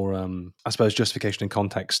of more, I suppose, justification and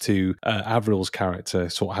context to Avril's character.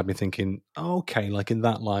 Sort of had me thinking, okay, like in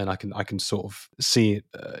that line, I can sort of see it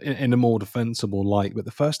in a more defensible light. But the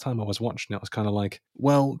first time I was watching it, I was kind of like,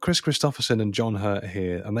 well, Chris Christopherson and John Hurt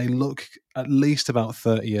here, and they look at least about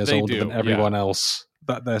 30 years older than everyone else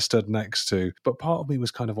that they're stood next to. But part of me was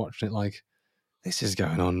kind of watching it like, this is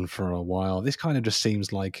going on for a while. This kind of just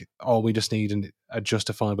seems like, oh, we just need a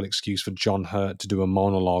justifiable excuse for John Hurt to do a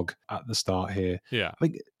monologue at the start here. Yeah. I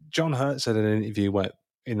think John Hurt said in an interview where,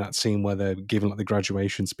 in that scene where they're giving like the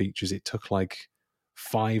graduation speeches, it took like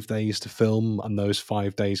 5 days to film, and those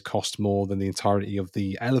 5 days cost more than the entirety of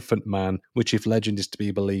The Elephant Man, which, if legend is to be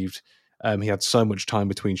believed, he had so much time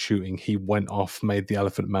between shooting, he went off, made The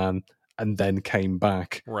Elephant Man, and then came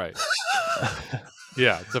back. Right.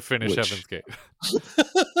 Yeah, to finish Heaven's Gate.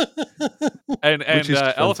 and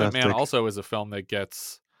Elephant Man also is a film that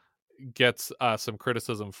gets some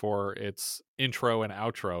criticism for its intro and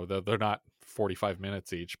outro, though they're not 45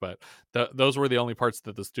 minutes each, but those were the only parts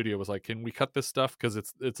that the studio was like, can we cut this stuff, because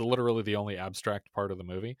it's literally the only abstract part of the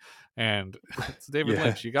movie, and it's David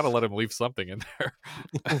Lynch. You got to let him leave something in there.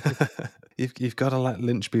 You've got to let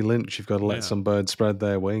Lynch be Lynch. You've got to let some birds spread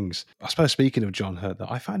their wings. I suppose, speaking of John Hurt,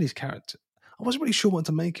 I found his character, I wasn't really sure what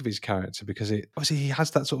to make of his character, because obviously he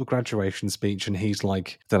has that sort of graduation speech and he's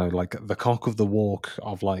like, I don't know, like the cock of the walk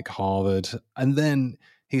of like Harvard. And then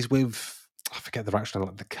he's with, I forget the actual,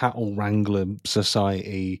 like the Cattle Wrangler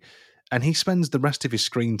Society. And he spends the rest of his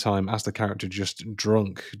screen time as the character just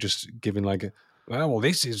drunk, just giving like well,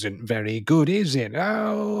 this isn't very good, is it?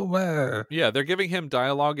 Oh, Yeah, they're giving him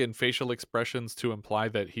dialogue and facial expressions to imply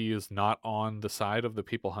that he is not on the side of the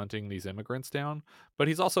people hunting these immigrants down, but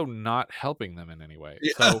he's also not helping them in any way.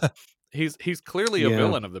 So he's clearly a Yeah.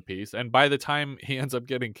 villain of the piece, and by the time he ends up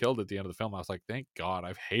getting killed at the end of the film, I was like, thank God,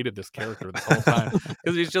 I've hated this character this whole time,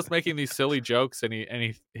 because he's just making these silly jokes, and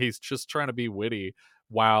he's just trying to be witty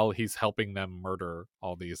while he's helping them murder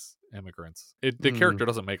all these immigrants. The character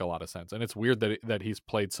doesn't make a lot of sense, and it's weird that he's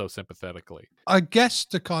played so sympathetically. I guess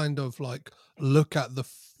to kind of like look at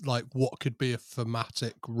like what could be a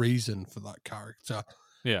thematic reason for that character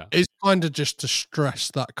Yeah. is kind of just to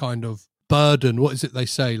stress that kind of burden. What is it they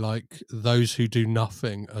say? Like, those who do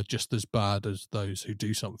nothing are just as bad as those who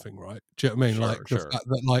do something, right? Do you know what I mean? Sure, like sure. the fact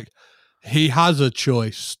that like he has a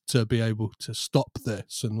choice to be able to stop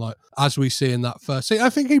this, and like as we see in that first scene, I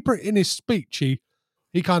think in his speech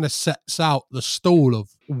he kind of sets out the stall of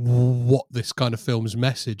what this kind of film's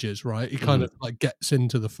message is, right? He kind of like gets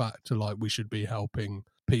into the fact of like we should be helping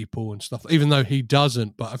people and stuff, even though he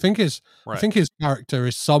doesn't. But I think his character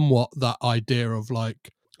is somewhat that idea of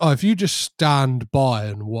like, oh, if you just stand by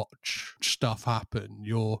and watch stuff happen,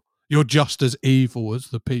 you're just as evil as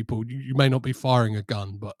the people. You may not be firing a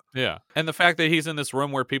gun, but yeah. And the fact that he's in this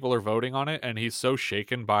room where people are voting on it, and he's so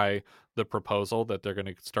shaken by the proposal that they're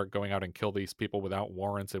going to start going out and kill these people without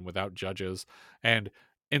warrants and without judges, and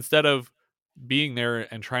instead of being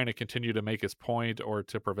there and trying to continue to make his point or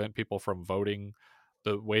to prevent people from voting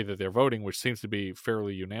the way that they're voting, which seems to be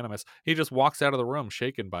fairly unanimous, he just walks out of the room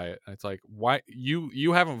shaken by it. And it's like, why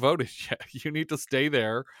you haven't voted yet? You need to stay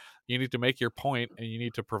there, you need to make your point, and you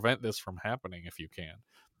need to prevent this from happening if you can.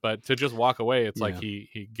 But to just walk away, it's like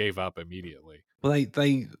he gave up immediately. Well,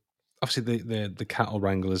 they obviously the cattle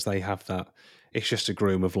wranglers, they have that. It's just a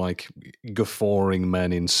groom of like guffawing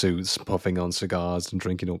men in suits, puffing on cigars and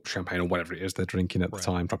drinking up champagne or whatever it is they're drinking at the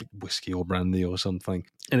time, probably whiskey or brandy or something.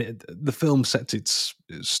 And the film sets its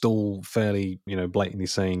stall fairly, blatantly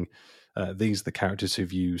saying these are the characters who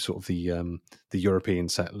view sort of the European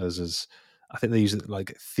settlers as, I think they use it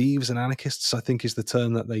like thieves and anarchists, I think is the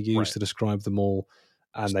term that they use to describe them all.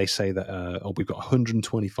 And they say that we've got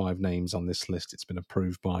 125 names on this list. It's been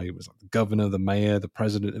approved by the governor, the mayor, the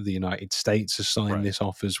president of the United States has signed this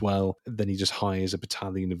off as well. Then he just hires a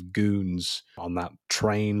battalion of goons on that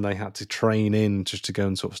train they had to train in just to go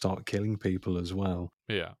and sort of start killing people as well.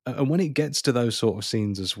 Yeah. And when it gets to those sort of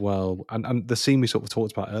scenes as well, and the scene we sort of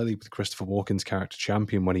talked about earlier with Christopher Walken's character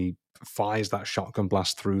Champion, when he fires that shotgun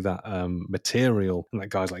blast through that material and that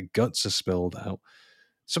guy's like guts are spilled out.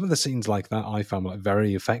 Some of the scenes like that I found like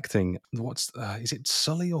very affecting. Is it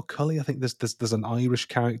Sully or Cully? I think there's an Irish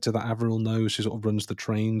character that everyone knows who sort of runs the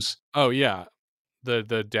trains. Oh yeah,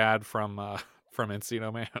 the dad from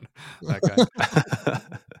Encino Man, that guy.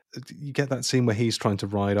 You get that scene where he's trying to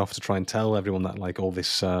ride off to try and tell everyone that like all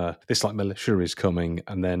this like militia is coming,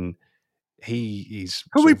 and then he's.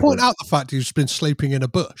 Can we point out the fact he's been sleeping in a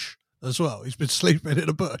bush as well? He's been sleeping in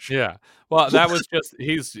a bush. Yeah. Well, that was just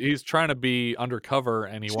he's trying to be undercover,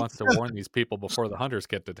 and he wants to warn these people before the hunters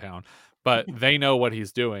get to town. But they know what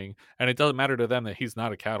he's doing, and it doesn't matter to them that he's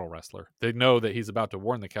not a cattle wrestler. They know that he's about to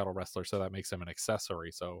warn the cattle wrestler, so that makes him an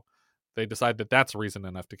accessory. So they decide that that's reason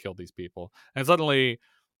enough to kill these people. And suddenly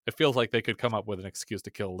it feels like they could come up with an excuse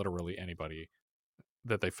to kill literally anybody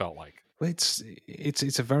that they felt like.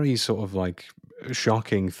 It's a very sort of like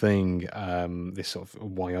shocking thing, this sort of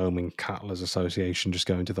Wyoming Cattlers Association just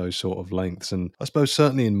going to those sort of lengths. And I suppose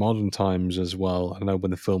certainly in modern times as well, I know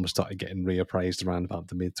when the film started getting reappraised around about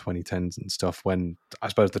the mid-2010s and stuff, when I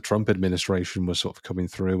suppose the Trump administration was sort of coming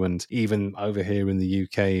through, and even over here in the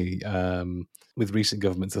UK, with recent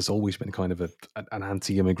governments, there's always been kind of an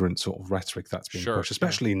anti-immigrant sort of rhetoric that's been pushed,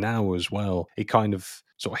 especially now as well. It kind of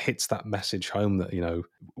sort of hits that message home that,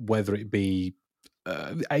 whether it be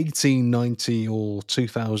 1890 or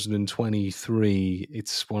 2023,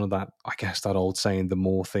 it's one of that, I guess, that old saying, the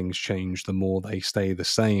more things change, the more they stay the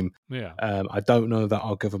same. Yeah. I don't know that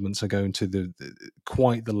our governments are going to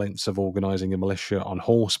quite the lengths of organising a militia on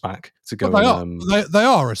horseback to go. Well, they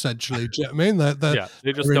are essentially. Do you know what I mean?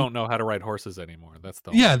 They just don't know how to ride horses anymore. That's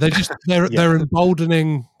the they're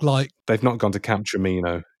emboldening, like they've not gone to Camp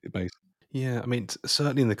Chimino, basically. Yeah, I mean,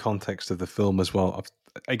 certainly in the context of the film as well.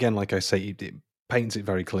 Again, like I say, it paints it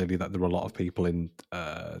very clearly that there are a lot of people in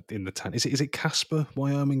the town. Is it Casper,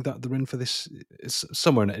 Wyoming, that they're in for this? It's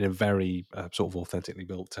somewhere in a very sort of authentically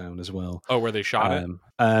built town as well. Oh, where they shot it?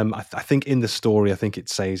 I think in the story, I think it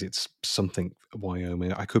says it's something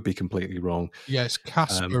Wyoming. I could be completely wrong. Yes,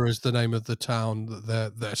 Casper is the name of the town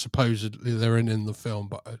that they're supposedly they're in the film,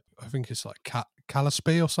 but I think it's like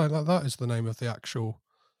Calliope or something like that is the name of the actual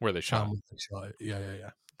where they shot. Yeah.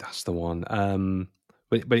 That's the one.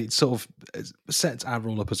 But it sort of sets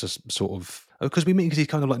Avril up as a sort of, because we meet, because he's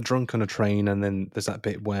kind of like drunk on a train, and then there's that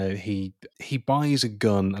bit where he buys a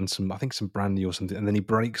gun and some brandy or something, and then he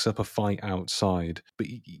breaks up a fight outside. But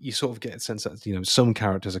you sort of get a sense that, you know, some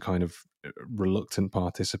characters are kind of reluctant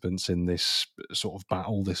participants in this sort of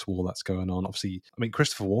battle, this war that's going on. Obviously, I mean,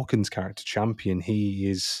 Christopher Walken's character Champion, he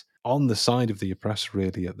is on the side of the oppressed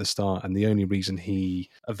really at the start, and the only reason he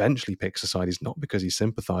eventually picks a side is not because he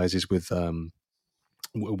sympathizes with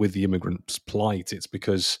the immigrants' plight. It's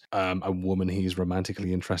because a woman he's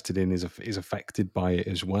romantically interested in is affected by it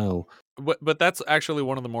as well. But that's actually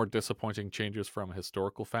one of the more disappointing changes from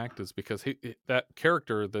historical fact, is because that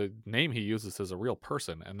character, the name he uses is a real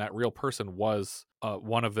person, and that real person was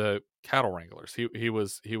one of the cattle wranglers. He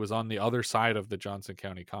was on the other side of the Johnson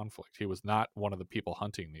County conflict. He was not one of the people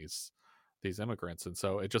hunting these immigrants, and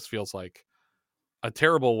so it just feels like a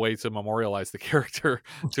terrible way to memorialize the character,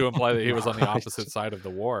 to imply that he was on the opposite side of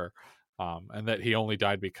the war, and that he only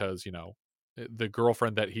died because, you know, the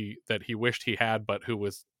girlfriend that he wished he had, but who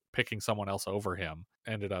was picking someone else over him,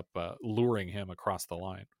 ended up luring him across the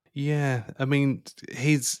line. Yeah, I mean,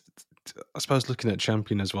 I suppose looking at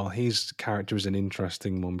Champion as well, his character is an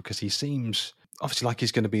interesting one because he seems obviously like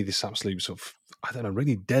he's going to be this absolute sort of, I don't know,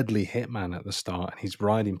 really deadly hitman at the start, and he's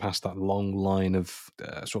riding past that long line of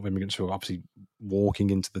sort of immigrants who are obviously walking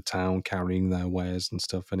into the town carrying their wares and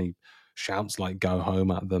stuff, and he shouts like "Go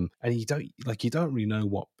home" at them, and you don't really know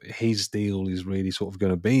what his deal is really sort of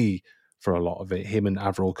going to be for a lot of it. Him and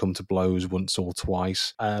Avril come to blows once or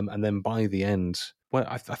twice, and then by the end, well,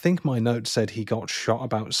 I think my note said he got shot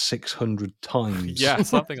about 600 times. Yeah,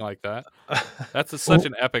 something like that. That's such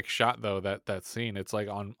an epic shot, though, that scene. It's like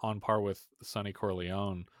on par with Sonny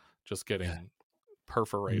Corleone just getting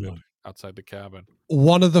perforated outside the cabin.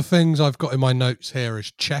 One of the things I've got in my notes here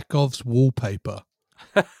is Chekhov's wallpaper.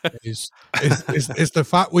 is the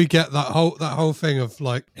fact we get that whole thing of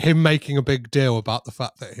like him making a big deal about the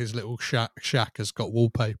fact that his little shack has got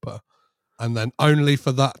wallpaper, and then only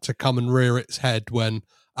for that to come and rear its head when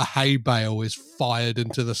a hay bale is fired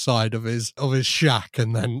into the side of his shack,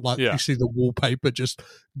 and then you see the wallpaper just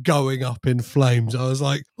going up in flames. I was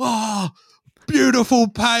like, beautiful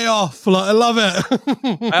payoff. Like, I love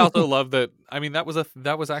it. I also love that. I mean, that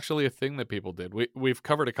was actually a thing that people did. We've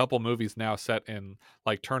covered a couple movies now set in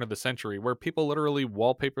like turn of the century where people literally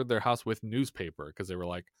wallpapered their house with newspaper because they were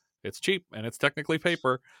like, it's cheap and it's technically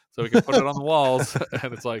paper, so we can put it on the walls.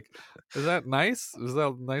 And it's like, is that nice? Is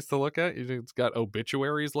that nice to look at? It's got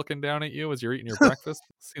obituaries looking down at you as you're eating your breakfast.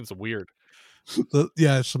 Seems weird.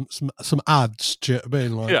 Yeah, some ads. Do you know what I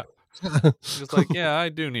mean? Like, yeah. Just like, yeah, I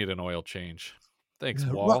do need an oil change. Thanks,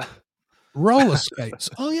 wall. Roller skates.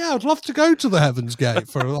 Oh yeah, I'd love to go to the Heaven's Gate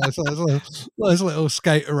for a nice little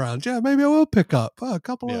skate around. Yeah, maybe I will pick up a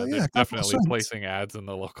couple of definitely placing ads in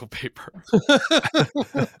the local paper.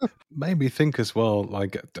 Made me think as well,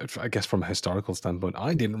 like, I guess from a historical standpoint,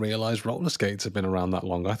 I didn't realize roller skates had been around that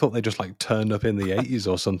long. I thought they just like turned up in the 80s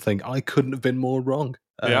or something. I couldn't have been more wrong.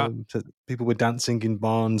 People were dancing in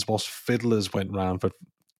barns whilst fiddlers went round for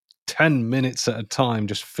 10 minutes at a time,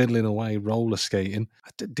 just fiddling away, roller skating. I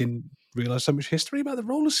didn't realize so much history about the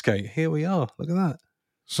roller skate. Here we are. Look at that.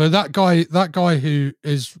 So that guy who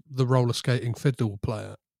is the roller skating fiddle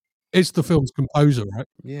player is the film's composer, right?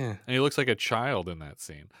 Yeah, and he looks like a child in that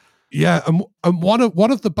scene. Yeah, and one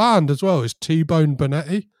of the band as well is T-Bone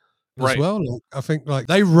Burnett as well. Like, I think like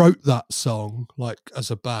they wrote that song like as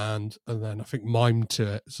a band, and then I think mimed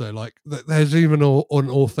to it. So like there's even an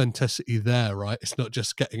authenticity there, right? It's not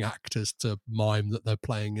just getting actors to mime that they're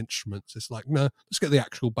playing instruments. It's like, no, let's get the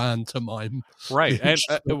actual band to mime. Right, and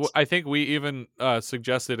I think we even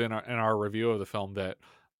suggested in our review of the film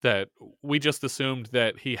that we just assumed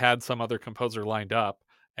that he had some other composer lined up,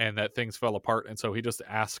 and that things fell apart, and so he just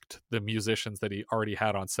asked the musicians that he already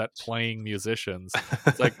had on set playing musicians.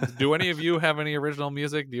 It's like, do any of you have any original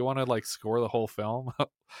music? Do you want to like score the whole film?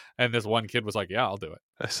 And this one kid was like, yeah, I'll do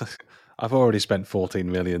it. I've already spent $14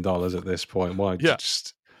 million at this point. Why? Yeah.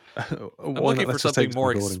 I'm looking for something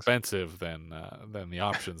more expensive than the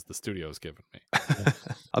options the studio's given me.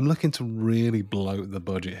 I'm looking to really bloat the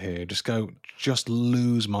budget here. Just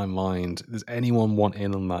lose my mind. Does anyone want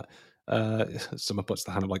in on that? Someone puts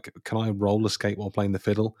the hand up like, can I roller skate while playing the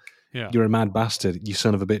fiddle? Yeah. You're a mad bastard, you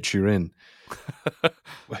son of a bitch, you're in.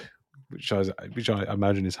 which I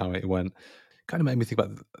imagine is how it went. Kind of made me think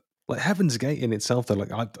about like Heaven's Gate in itself, though.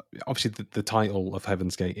 Like, obviously the title of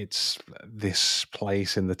Heaven's Gate, it's this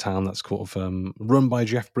place in the town that's sort of run by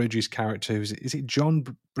Jeff Bridges' character. Is it John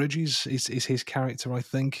Bridges? Is his character? I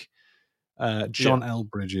think John L.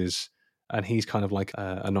 Bridges. and he's kind of like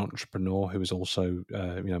an entrepreneur who is also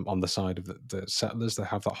on the side of the settlers. They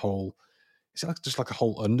have that whole, is it like just like a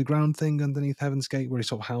whole underground thing underneath Heaven's Gate where he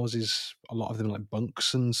sort of houses a lot of them like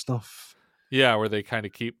bunks and stuff. Yeah, where they kind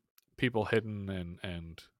of keep people hidden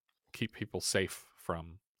and keep people safe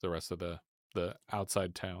from the rest of the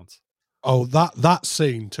outside towns. Oh, that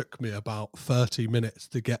scene took me about 30 minutes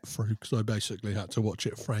to get through because I basically had to watch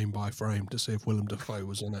it frame by frame to see if Willem Dafoe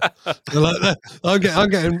was in it. I'm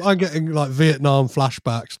getting like Vietnam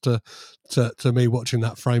flashbacks to me watching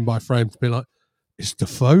that frame by frame to be like, is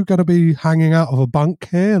Dafoe going to be hanging out of a bunk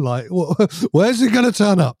here? Like, where's he going to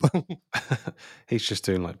turn up? He's just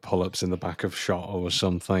doing like pull-ups in the back of shot or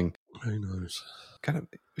something. Who knows? It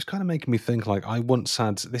was kind of making me think, like, I once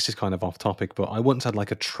had, this is kind of off topic, but I once had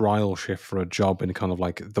like a trial shift for a job in kind of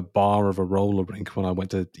like the bar of a roller rink when I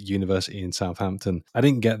went to university in Southampton. I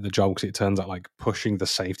didn't get the job because it turns out like pushing the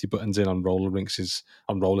safety buttons in on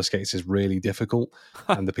roller skates is really difficult.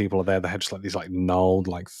 And the people are there, they had just like these like gnarled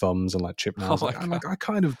like thumbs and like chip nails. I'm like, I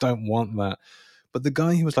kind of don't want that. But the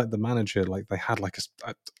guy who was like the manager, like they had like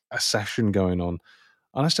a session going on.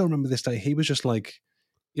 And I still remember this day, he was just like,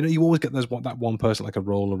 you always get that one person like a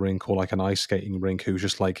roller rink or like an ice skating rink who's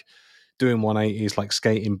just like doing 180s, like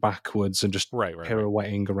skating backwards and just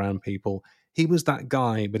pirouetting around people. He was that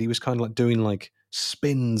guy, but he was kind of like doing like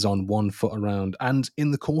spins on 1 foot around. And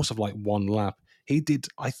in the course of like one lap,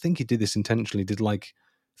 I think he did this intentionally, did like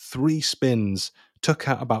 3 spins, took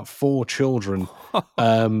out about 4 children,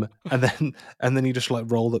 and then he just like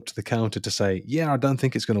rolled up to the counter to say, yeah, I don't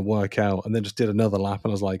think it's going to work out, and then just did another lap.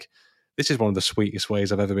 And I was like, this is one of the sweetest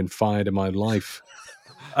ways I've ever been fired in my life.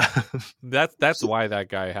 That's why that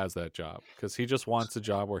guy has that job, because he just wants a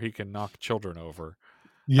job where he can knock children over.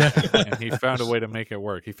 Yeah. And he found a way to make it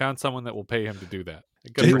work. He found someone that will pay him to do that.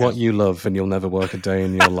 Do what you love and you'll never work a day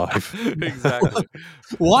in your life. Exactly.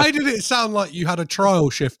 Why did it sound like you had a trial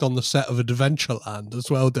shift on the set of Adventureland as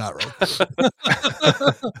well, Darryl?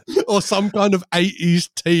 Or some kind of 80s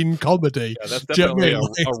teen comedy? Yeah, that's definitely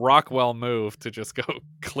a Rockwell move to just go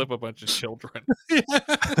clip a bunch of children. Yeah.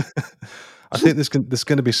 I think there's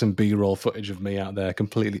going to be some B-roll footage of me out there,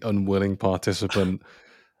 completely unwilling participant.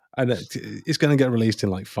 And it's going to get released in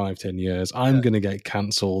like 5-10 years. I'm going to get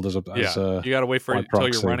cancelled as you got to wait for until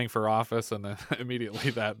you're running for office, and then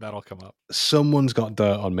immediately that'll come up. Someone's got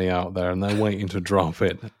dirt on me out there, and they're waiting to drop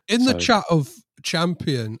it. In the chat of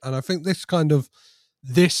Champion, and I think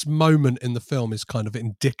this moment in the film is kind of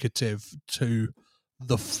indicative to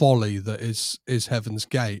the folly that is Heaven's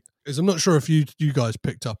Gate. I'm not sure if you guys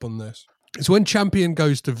picked up on this. It's when Champion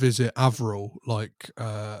goes to visit Avril, like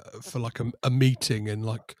for like a meeting in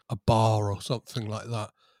like a bar or something like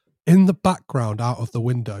that. In the background, out of the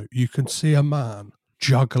window, you can see a man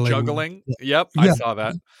juggling. Yep, I saw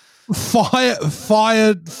that.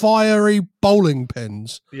 Fiery bowling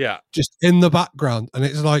pins. Yeah, just in the background, and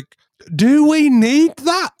it's like, do we need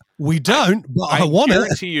that? We don't, but I want it. I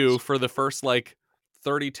guarantee you, for the first like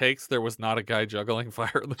 30 takes, there was not a guy juggling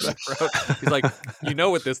fire in the background. He's like, you know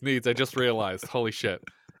what this needs? I just realized. Holy shit.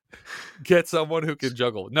 Get someone who can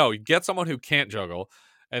juggle. No, get someone who can't juggle,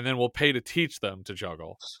 and then we'll pay to teach them to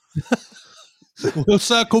juggle. We'll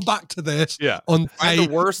circle back to this. Yeah. Find the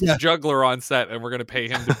worst juggler on set, and we're going to pay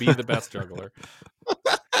him to be the best juggler.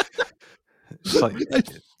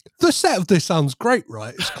 The set of this sounds great,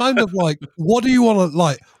 right? It's kind of like, what do you want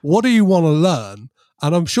to learn?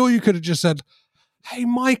 And I'm sure you could have just said, hey,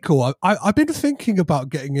 Michael, I've been thinking about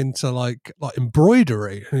getting into like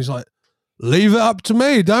embroidery. And he's like, leave it up to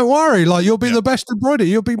me. Don't worry. Like, you'll be the best embroiderer.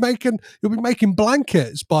 You'll be making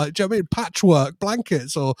blankets do you know what I mean? Patchwork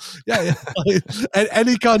blankets or like,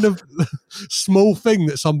 any kind of small thing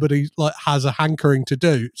that somebody like has a hankering to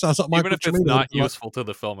do. Sounds like even if it's not useful to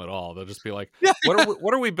the film at all, they'll just be like,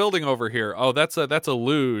 what are we building over here? Oh, that's a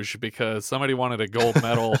luge because somebody wanted a gold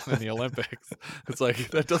medal in the Olympics. It's like,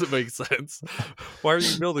 that doesn't make sense. Why are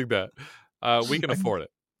you building that? We can afford it.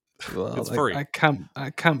 Well, it's free. At Camp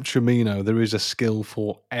Chimino, there is a skill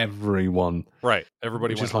for everyone. Right.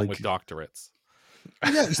 Everybody went home with doctorates.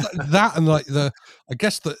 Yeah, it's like that, and like I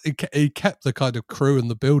guess that he kept the kind of crew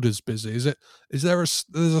and the builders busy. There's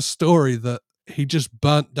a story that he just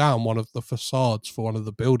burnt down one of the facades for one of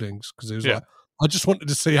the buildings because he was like, I just wanted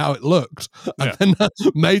to see how it looked, and then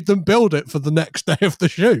made them build it for the next day of the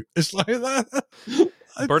shoot. It's like that.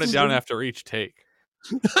 Burn it down after each take.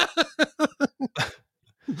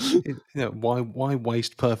 Why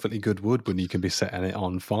waste perfectly good wood when you can be setting it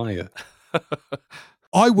on fire?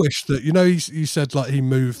 I wish that you said like he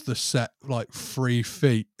moved the set like 3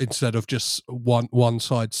 feet instead of just one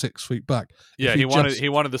side 6 feet back. Yeah, he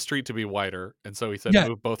wanted the street to be wider, and so he said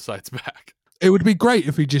move both sides back. It would be great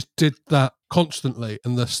if he just did that constantly,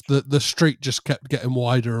 and the street just kept getting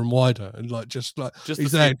wider and wider, and just he's to see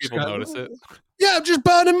there, if people notice it. Yeah, I'm just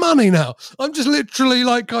burning money now. I'm just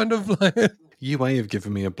literally kind of like. UA have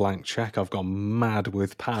given me a blank check. I've gone mad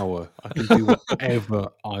with power. I can do whatever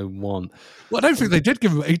I want. Well, I don't think they did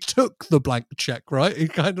give him. He took the blank check, right? He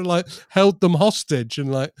kind of held them hostage,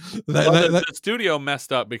 and the studio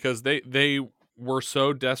messed up because they were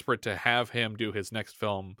so desperate to have him do his next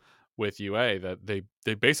film with UA that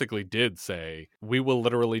they basically did say, we will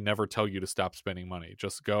literally never tell you to stop spending money.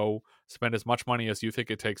 Just go spend as much money as you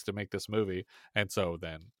think it takes to make this movie. And so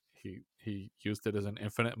then he used it as an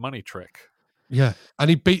infinite money trick. Yeah, and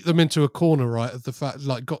he beat them into a corner, right? Of the fact,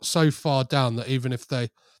 got so far down that even if the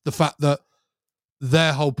fact that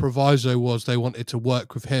their whole proviso was they wanted to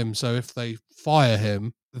work with him, so if they fire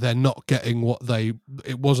him, they're not getting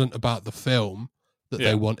it wasn't about the film that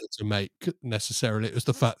they wanted to make necessarily. It was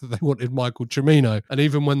the fact that they wanted Michael Cimino, and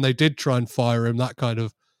even when they did try and fire him, that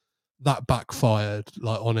backfired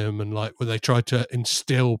on him, and when they tried to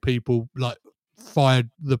instill people fired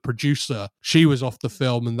the producer, she was off the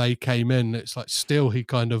film and they came in. It's still he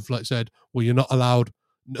kind of said, well, you're not allowed,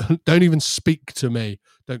 don't even speak to me,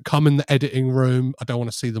 don't come in the editing room, I don't want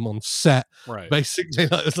to see them on set, right? Basically,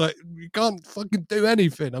 it's you can't fucking do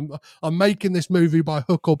anything. I'm making this movie by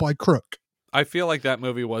hook or by crook. I feel like that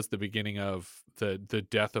movie was the beginning of the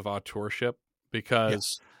death of auteurship,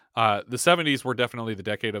 because the 70s were definitely the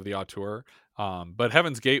decade of the auteur, but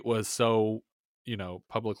Heaven's Gate was so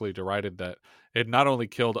publicly derided that it not only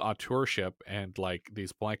killed auteurship and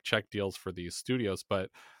these blank check deals for these studios, but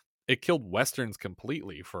it killed westerns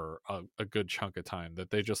completely for a good chunk of time,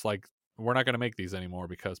 that they just we're not going to make these anymore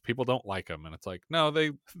because people don't like them. And it's no,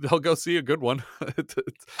 they'll go see a good one.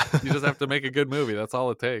 You just have to make a good movie. That's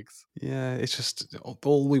all it takes. Yeah, it's just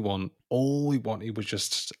all we wanted was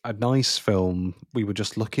just a nice film. We were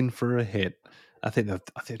just looking for a hit. I think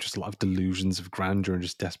just a lot of delusions of grandeur and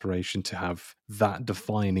just desperation to have that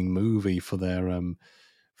defining movie for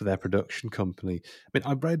their production company. I mean,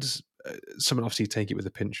 I read someone, obviously take it with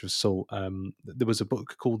a pinch of salt. There was a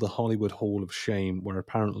book called The Hollywood Hall of Shame, where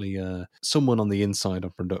apparently someone on the inside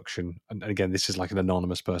of production, and again, this is an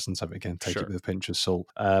anonymous person, so again, take it with a pinch of salt.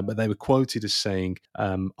 But they were quoted as saying,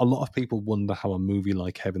 a lot of people wonder how a movie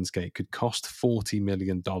like Heaven's Gate could cost $40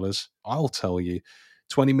 million. I'll tell you,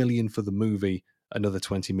 $20 million for the movie, another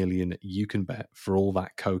 $20 million you can bet for all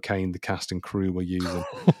that cocaine the cast and crew were using.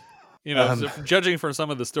 So judging from some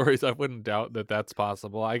of the stories, I wouldn't doubt that that's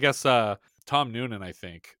possible. I guess Tom Noonan, I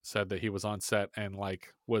think, said that he was on set and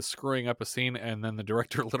was screwing up a scene, and then the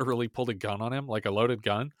director literally pulled a gun on him, a loaded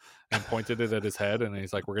gun, and pointed it at his head, and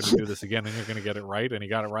he's we're going to do this again, and you're going to get it right, and he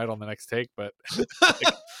got it right on the next take. But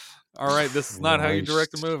all right, this is not how you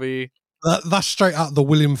direct a movie. That's straight out of the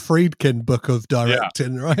William Friedkin book of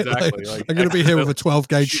directing, right? Exactly. I'm going to be here with a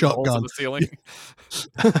 12-gauge shotgun.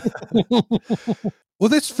 Well,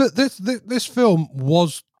 this film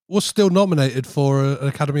was still nominated for an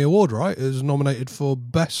Academy Award, right? It was nominated for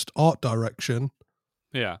Best Art Direction.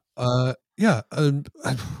 Yeah. Yeah. It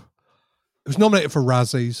was nominated for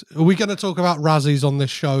Razzies. Are we going to talk about Razzies on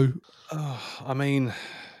this show? I mean,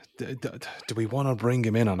 do we want to bring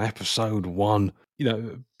him in on episode 1?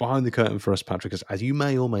 Behind the curtain for us, Patrick, as you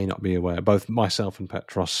may or may not be aware, both myself and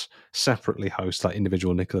Petros separately host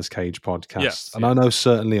individual Nicolas Cage podcasts. Yes, and I know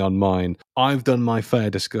certainly on mine, I've done my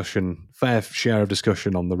fair share of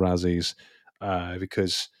discussion on the Razzies,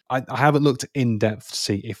 because I haven't looked in depth to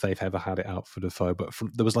see if they've ever had it out for Defoe, but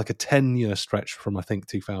there was a 10-year stretch from, I think,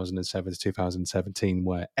 2007 to 2017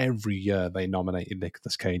 where every year they nominated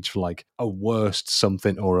Nicolas Cage for a worst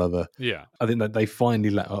something or other. Yeah. I think that they finally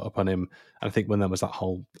let up on him. And I think when there was that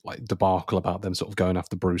whole debacle about them sort of going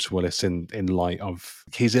after Bruce Willis in light of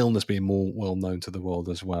his illness being more well known to the world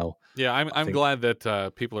as well. Yeah, I'm glad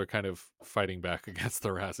that people are kind of fighting back against the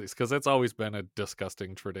Razzies, because it's always been a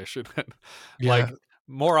disgusting tradition.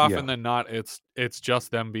 More often than not, it's just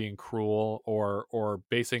them being cruel or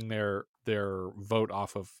basing their vote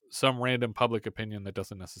off of some random public opinion that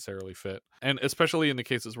doesn't necessarily fit. And especially in the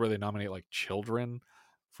cases where they nominate children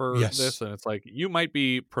for this, and it's you might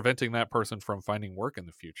be preventing that person from finding work in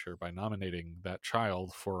the future by nominating that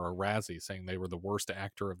child for a Razzie, saying they were the worst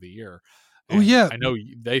actor of the year. And I know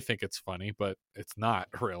they think it's funny, but it's not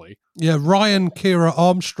really. Yeah, Ryan Keira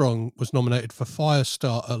Armstrong was nominated for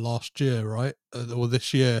Firestarter last year, right? Or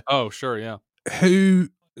this year. Oh, sure, yeah. Who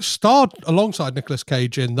starred alongside Nicolas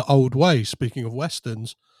Cage in The Old Way, speaking of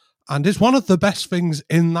westerns, and is one of the best things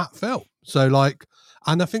in that film. So,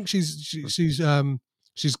 and I think she's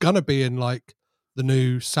gonna be in the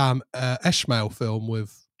new Sam Esmail film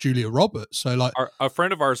with Julia Roberts. So like, a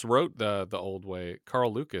friend of ours wrote the Old Way,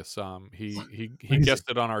 Carl Lucas. He Amazing.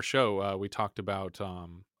 guested on our show. We talked about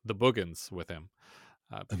the Boogans with him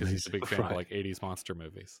because he's a Amazing. big fan of Right. like 80s monster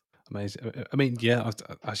movies. Amazing. I mean, yeah,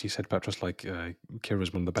 as you said, Petros, like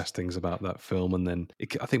Kira's one of the best things about that film, and then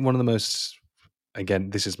I think one of the most, again,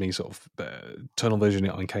 this is me sort of tunnel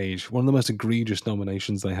visioning it on Cage. One of the most egregious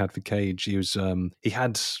nominations they had for Cage. He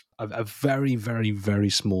had a very, very, very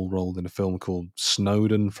small role in a film called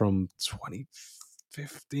Snowden from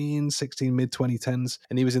 2015, 16, mid 2010s,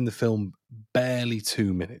 and he was in the film barely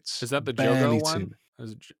 2 minutes. Is that the barely Jogo one? 2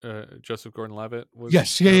 Is Joseph Gordon-Levitt was?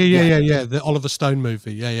 Yes, yeah. The Oliver Stone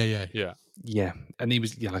movie. Yeah. Yeah, and he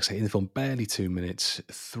was, like I say, in the film barely 2 minutes,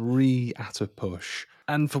 3 at a push.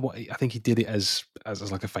 And for what I think he did it as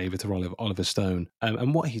like a favour to Oliver Stone.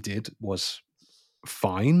 And what he did was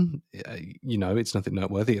fine. It's nothing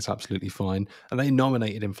noteworthy. It's absolutely fine. And they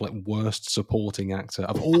nominated him for like worst supporting actor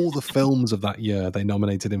of all the films of that year. They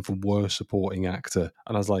nominated him for worst supporting actor,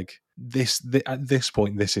 and I was like, at this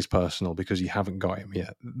point, this is personal because you haven't got him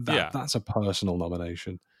yet. That's a personal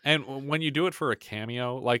nomination. And when you do it for a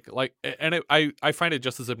cameo, I find it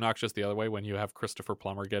just as obnoxious the other way when you have Christopher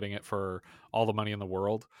Plummer getting it for All the Money in the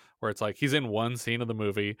World, where it's like he's in one scene of the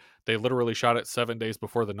movie. They literally shot it 7 days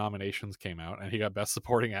before the nominations came out, and he got Best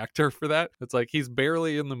Supporting Actor for that. It's like he's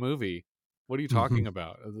barely in the movie. What are you talking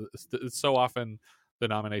about? It's so often the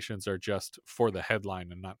nominations are just for the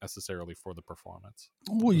headline and not necessarily for the performance.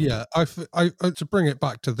 Well, yeah. I to bring it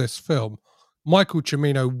back to this film, Michael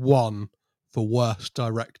Cimino won for worst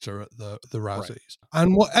director at the Razzies. Right.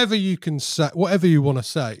 And whatever you can say, whatever you want to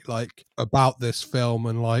say, like about this film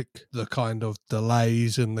and like the kind of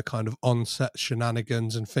delays and the kind of on-set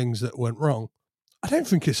shenanigans and things that went wrong, I don't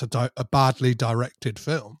think it's a badly directed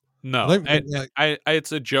film. No,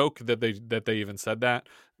 it's a joke that they even said that,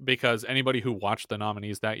 because anybody who watched the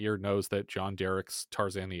nominees that year knows that John Derrick's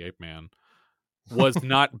Tarzan the Ape Man was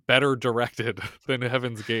not better directed than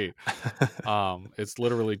Heaven's Gate. It's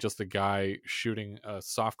literally just a guy shooting a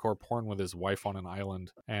softcore porn with his wife on an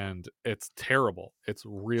island, and it's terrible. It's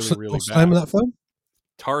really bad. What's the name of that film?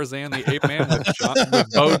 Tarzan the Ape Man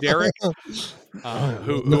with Bo Derek,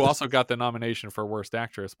 who also got the nomination for Worst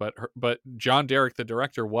Actress. But John Derrick, the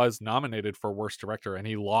director, was nominated for Worst Director, and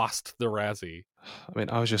he lost the Razzie. I mean,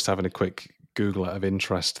 I was just having a quick Google out of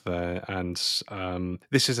interest there, and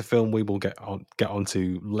this is a film we will get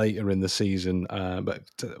onto later in the season. But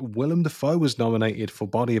Willem Dafoe was nominated for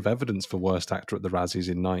Body of Evidence for Worst Actor at the Razzies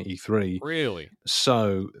in '93. Really?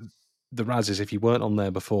 So the Razzies, if you weren't on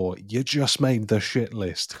there before, you just made the shit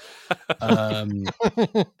list. I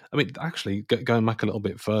mean, actually, going back a little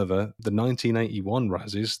bit further, the 1981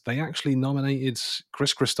 Razzies, they actually nominated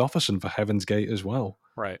Chris Christopherson for Heaven's Gate as well.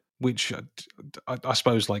 Right. Which I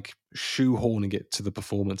suppose, like, shoehorning it to the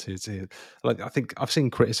performances here. Like, I think I've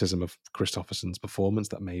seen criticism of Christopherson's performance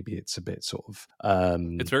that maybe it's a bit sort of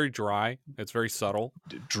it's very dry. It's very subtle.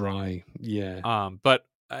 Dry, yeah.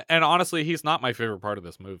 And honestly, he's not my favorite part of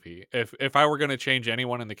this movie. If I were going to change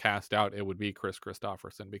anyone in the cast out, it would be Chris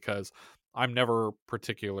Christopherson, because I'm never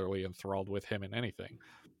particularly enthralled with him in anything.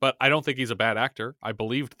 But I don't think he's a bad actor. I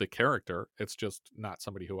believed the character. It's just not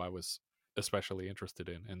somebody who I was especially interested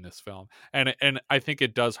in this film. And I think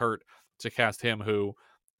it does hurt to cast him, who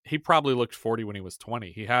he probably looked 40 when he was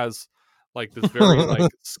 20. He has like this very like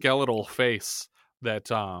skeletal face that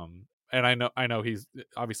and I know he's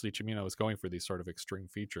obviously Cimino is going for these sort of extreme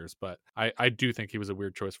features, but I do think he was a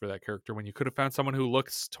weird choice for that character when you could have found someone who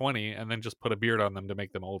looks 20 and then just put a beard on them to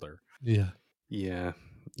make them older. Yeah.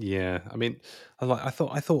 I mean, I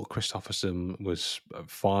thought Christopherson was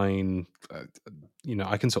fine.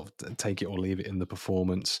 I can sort of take it or leave it in the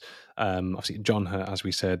performance. Obviously, John Hurt, as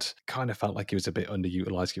we said, kind of felt like he was a bit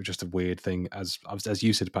underutilized. It was just a weird thing, as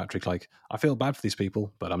you said, Patrick. Like, I feel bad for these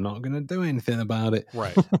people, but I'm not going to do anything about it.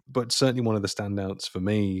 Right. But certainly one of the standouts for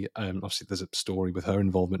me, obviously, there's a story with her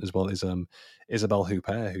involvement as well. Is Isabelle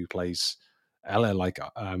Huppert, who plays Ella. Like,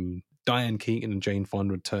 Diane Keaton and Jane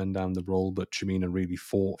Fonda had turned down the role, but Cimino really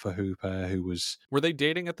fought for Huppert, who was... Were they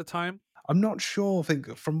dating at the time? I'm not sure. I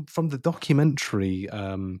think from the documentary,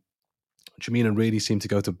 Cimino really seemed to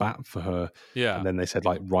go to bat for her. Yeah. And then they said,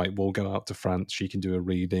 like, right, we'll go out to France. She can do a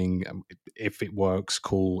reading. If it works,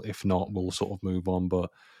 cool. If not, we'll sort of move on. But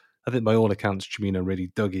I think by all accounts, Cimino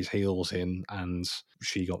really dug his heels in, and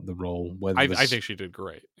she got the role. I think she did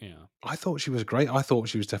great. Yeah, I thought she was great. I thought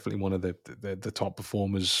she was definitely one of the top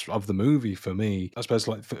performers of the movie for me. I suppose,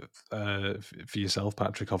 like for yourself,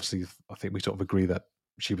 Patrick. Obviously, I think we sort of agree that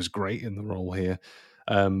she was great in the role here.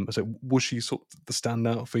 So was she sort of the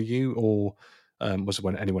standout for you, or Was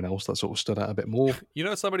there anyone else that sort of stood out a bit more? You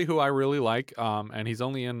know, somebody who I really like, and he's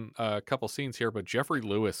only in a couple scenes here, but Jeffrey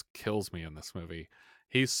Lewis kills me in this movie.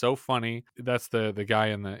 He's so funny. That's the guy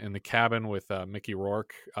in the cabin with Mickey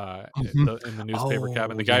Rourke in the newspaper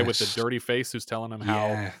cabin. The guy with the dirty face who's telling him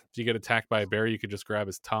how if you get attacked by a bear, you could just grab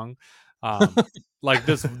his tongue. Like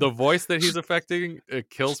the voice that he's affecting, it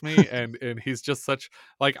kills me, and he's just such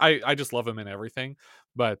like I just love him in everything.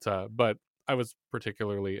 But I was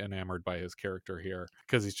particularly enamored by his character here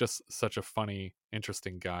because he's just such a funny,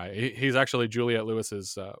 interesting guy. He's actually Juliette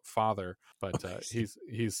Lewis's father, but he's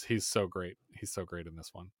so great. He's so great in this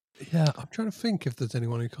one. Yeah, I'm trying to think if there's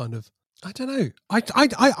anyone who kind of, I don't know.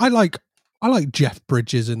 I like Jeff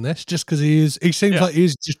Bridges in this just because he seems like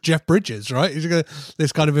he's just Jeff Bridges, right? He's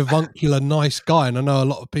this kind of avuncular, nice guy, and I know a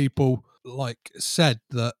lot of people said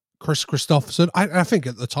that Chris Christopherson, I think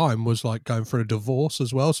at the time, was like going through a divorce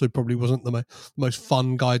as well, so he probably wasn't the most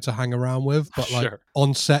fun guy to hang around with. But like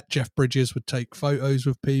on set, Jeff Bridges would take photos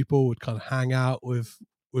with people, would kind of hang out with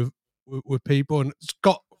people, and it's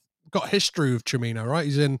got history with Cimino, right?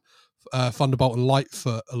 He's in Thunderbolt and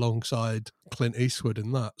Lightfoot alongside Clint Eastwood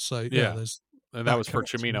in that. So there's and that was for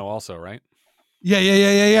Cimino also, right?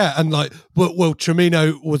 Yeah. And like, well,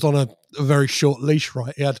 Cimino was on a very short leash,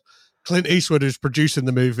 right? He had Clint Eastwood, who's producing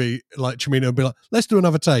the movie, like Cimino would be like, let's do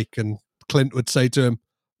another take. And Clint would say to him,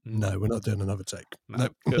 no, we're not doing another take. No,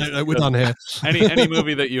 we're done here. any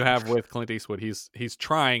movie that you have with Clint Eastwood, he's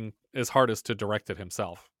trying his hardest to direct it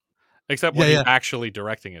himself. Except when he's actually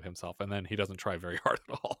directing it himself, and then he doesn't try very hard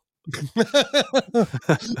at all.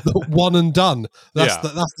 The one and done. That's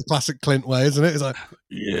the classic Clint way, isn't it? It's like,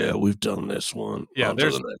 yeah, we've done this one. Yeah,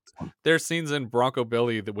 there's scenes in Bronco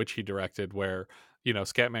Billy which he directed where, you know,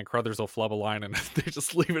 Scatman Crothers will flub a line and they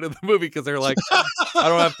just leave it in the movie because they're like, I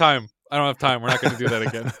don't have time. We're not going to do that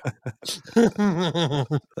again.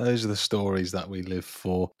 Those are the stories that we live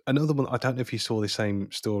for. Another one, I don't know if you saw the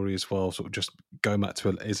same story as well, sort of just going back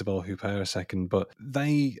to Isabelle Huppert a second, but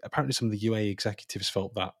apparently some of the UA executives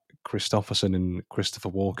felt that Christopherson and Christopher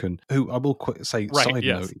Walken, who I will say, side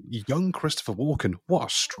note, young Christopher Walken, what a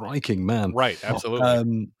striking man. Right,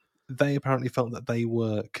 absolutely. They apparently felt that they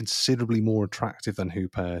were considerably more attractive than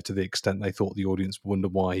Huppert, to the extent they thought the audience would wonder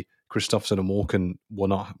why Christopherson and Walken were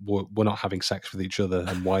not having sex with each other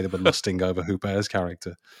and why they were lusting over Huppert's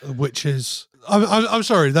character. Which is, I'm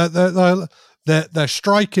sorry, they're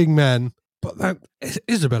striking men, but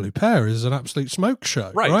Isabelle Huppert is an absolute smoke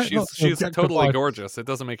show, right? She's totally gorgeous. It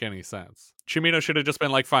doesn't make any sense. Cimino should have just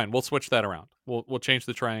been like, fine, we'll switch that around. We'll change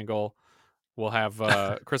the triangle. We'll have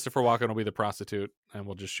Christopher Walken will be the prostitute, and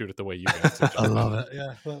we'll just shoot it the way you guys did. I love it.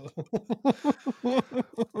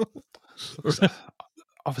 Yeah.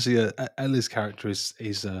 Obviously, Ella's character is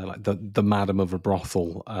like the madam of a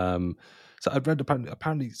brothel. So I've read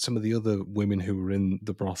apparently some of the other women who were in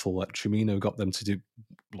the brothel, like Cimino got them to do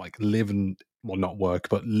like live and not work,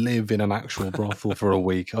 but live in an actual brothel for a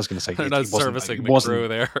week. I was going to say they're not servicing the crew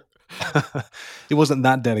there. He wasn't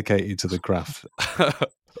that dedicated to the craft.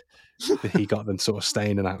 He got them sort of stay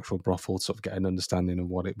in an actual brothel, sort of get an understanding of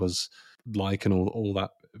what it was like and all that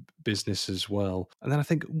business as well. And then I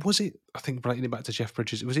think relating it back to Jeff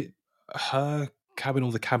Bridges, was it her cabin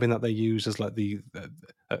or the cabin that they use as like the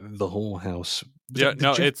whorehouse?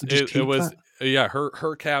 It was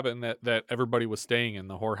her cabin that everybody was staying in,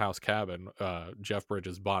 the whorehouse cabin. Jeff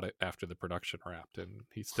Bridges bought it after the production wrapped, and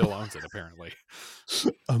he still owns it apparently.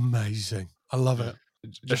 Amazing, I love it.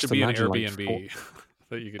 That should be an Airbnb.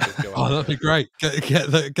 That you could just go. That'd be great.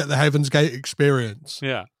 Get the Heaven's Gate experience.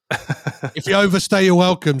 Yeah. If you overstay your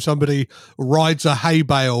welcome, somebody rides a hay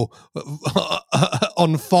bale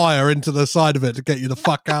on fire into the side of it to get you the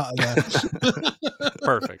fuck out of there.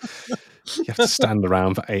 Perfect. You have to stand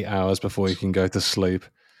around for 8 hours before you can go to sleep.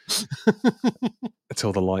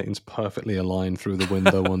 Until the lighting's perfectly aligned through the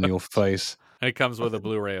window on your face. And it comes with a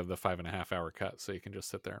Blu-ray of the 5.5 hour cut, so you can just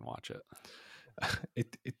sit there and watch it.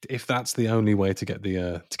 If that's the only way to get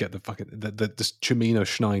the Cimino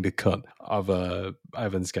Schneider cut of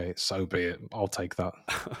Heaven's Gate, so be it. I'll take that.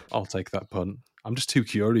 I'll take that punt. I'm just too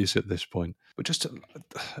curious at this point. But just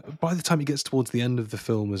by the time it gets towards the end of the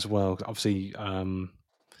film as well, obviously, when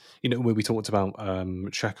we talked about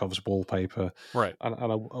Chekhov's wallpaper, right? And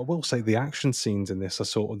I will say the action scenes in this are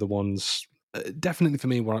sort of the ones, definitely for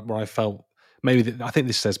me, where I felt maybe I think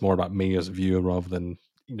this says more about me as a viewer rather than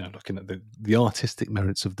looking at the artistic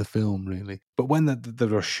merits of the film, really. But when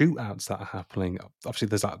there are shootouts that are happening, obviously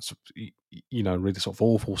there's that really sort of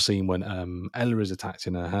awful scene when Ella is attacked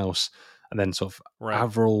in her house, and then sort of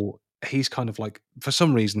Avril, he's kind of like, for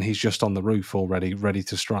some reason he's just on the roof already, ready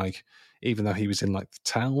to strike, even though he was in like the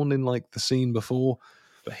town in like the scene before.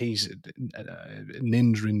 but he's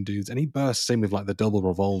ninja dudes, and he bursts in with like the double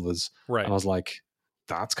revolvers, Right. and I was like,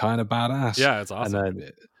 that's kind of badass. Yeah, it's awesome.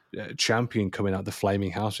 And then Champion coming out the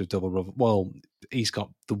flaming house with double revolver. Well, he's got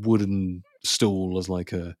the wooden stool as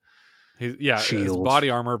like a His shield. body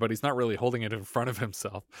armor, but he's not really holding it in front of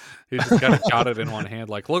himself. He just kind of got it in one hand,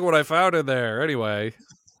 like, look what I found in there. Anyway,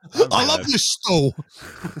 I love this stall.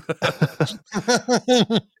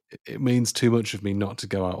 It means too much of me not to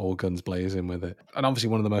go out all guns blazing with it. And obviously,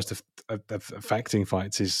 one of the most affecting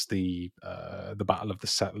fights is the battle of the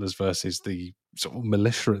settlers versus the sort of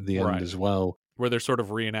militia at the end as well, where they're sort of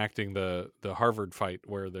reenacting the Harvard fight,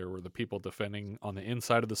 where there were the people defending on the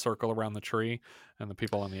inside of the circle around the tree, and the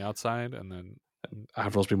people on the outside, and then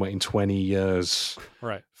Avril's been waiting 20 years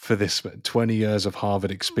for this, 20 years of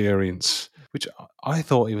Harvard experience, which I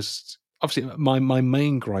thought it was. Obviously, my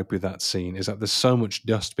main gripe with that scene is that there's so much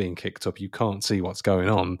dust being kicked up, you can't see what's going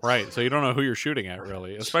on. Right, so you don't know who you're shooting at,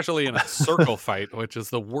 really, especially in a circle fight, which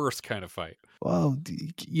is the worst kind of fight. Well,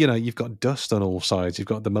 you've got dust on all sides. You've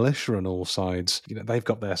got the militia on all sides. They've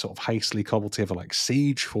got their sort of hastily cobbled together like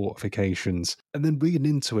siege fortifications. And then reading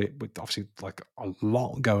into it with obviously like a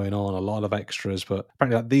lot going on, a lot of extras. But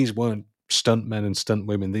apparently these weren't stunt men and stunt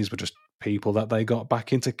women. These were just people that they got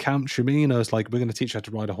back into Camp Chimino. It's like, we're going to teach you how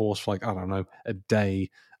to ride a horse for like, I don't know, a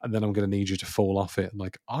day, and then I'm going to need you to fall off it.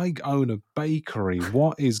 Like, I own a bakery.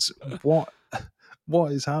 What is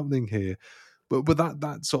happening here? But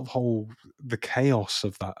that sort of the chaos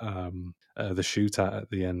of that the shootout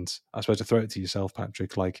at the end, I suppose to throw it to yourself,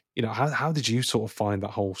 Patrick, like, how did you sort of find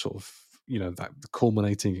that whole sort of, that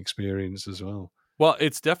culminating experience as well? Well,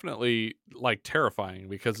 it's definitely like terrifying,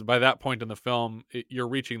 because by that point in the film, you're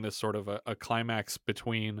reaching this sort of a climax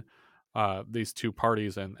between these two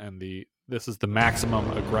parties, and this is the maximum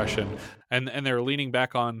aggression, and they're leaning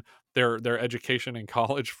back on their education in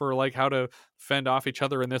college for like how to fend off each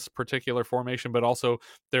other in this particular formation, but also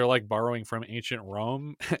they're like borrowing from ancient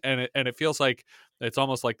Rome, and it feels like it's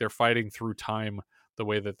almost like they're fighting through time the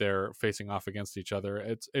way that they're facing off against each other.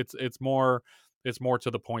 It's more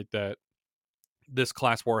to the point that this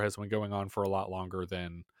class war has been going on for a lot longer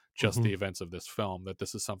than just the events of this film, that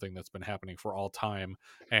this is something that's been happening for all time,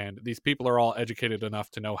 and these people are all educated enough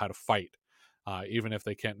to know how to fight, even if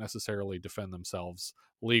they can't necessarily defend themselves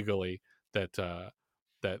legally, that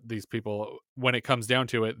these people, when it comes down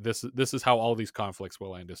to it, this is how all these conflicts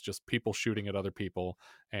will end. It's just people shooting at other people,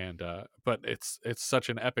 and but it's such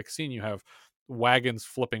an epic scene. You have wagons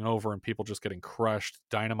flipping over and people just getting crushed,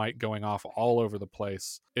 dynamite going off all over the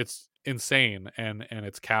place. It's insane, and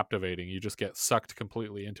it's captivating. You just get sucked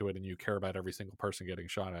completely into it, and you care about every single person getting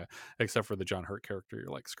shot at, except for the John Hurt character.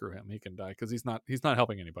 You're like, screw him, he can die, because he's not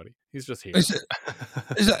helping anybody. He's just here. Is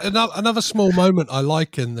it another small moment I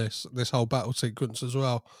like in this whole battle sequence as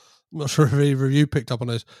well? I'm not sure if either of you picked up on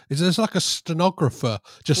this. Is there's like a stenographer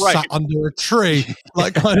just sat under a tree,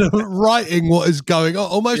 like kind of writing what is going on,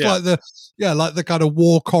 almost like the kind of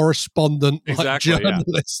war correspondent, like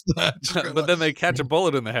journalist. Yeah. But then they catch a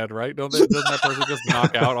bullet in the head, right? Doesn't that person just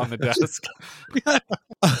knock out on the desk? Yeah.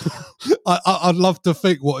 I'd love to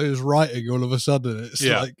think what it was writing all of a sudden. It's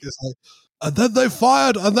like, and then they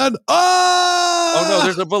fired, and then oh no,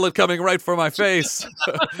 there's a bullet coming right for my face.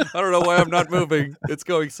 I don't know why I'm not moving. It's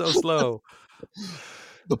going so slow.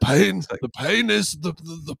 The pain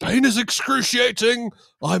is excruciating.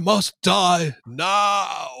 I must die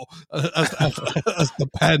now. As the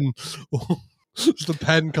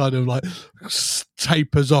pen kind of like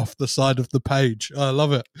tapers off the side of the page. I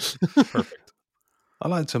love it. Perfect. I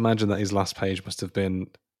like to imagine that his last page must have been,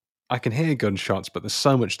 I can hear gunshots, but there's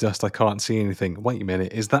so much dust I can't see anything. Wait a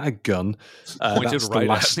minute, is that a gun? Pointed right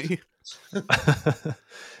at me.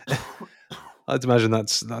 I'd imagine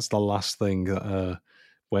that's the last thing that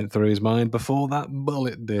went through his mind before that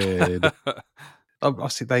bullet did.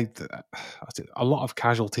 Obviously, a lot of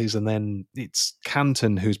casualties, and then it's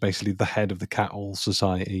Canton who's basically the head of the Cattle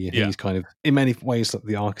Society, and he's kind of, in many ways, like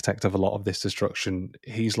the architect of a lot of this destruction.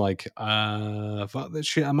 He's like, fuck this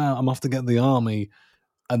shit, I'm out, I'm off to get the army.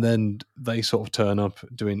 And then they sort of turn up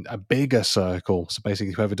doing a bigger circle. So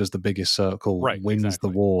basically, whoever does the biggest circle wins the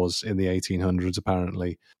wars in the 1800s,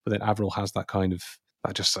 apparently. But then Avril has that kind of,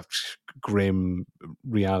 that just grim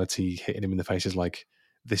reality hitting him in the face, is like,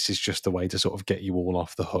 this is just the way to sort of get you all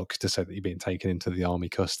off the hook, to say that you're being taken into the army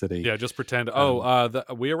custody. Yeah, just pretend,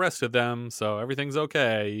 we arrested them, so everything's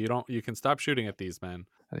okay. You can stop shooting at these men.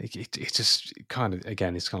 It just kind of,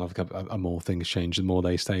 again, it's kind of like a more things change, the more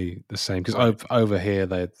they stay the same. Because over here,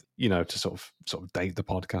 they, to sort of date the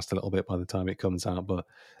podcast a little bit by the time it comes out, but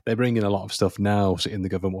they're bringing a lot of stuff now in the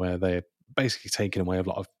government where they're basically taking away a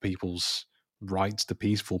lot of people's rights to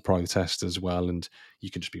peaceful protest as well, and you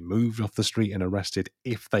can just be moved off the street and arrested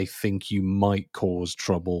if they think you might cause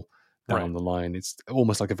trouble down the line. It's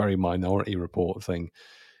almost like a very Minority Report thing,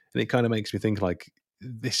 and it kind of makes me think like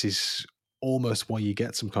this is almost why you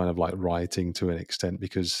get some kind of like rioting to an extent,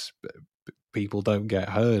 because people don't get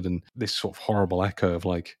heard. And this sort of horrible echo of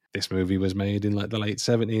like, this movie was made in like the late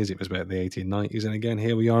 70s, it was about the 1890s, and again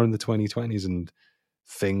here we are in the 2020s and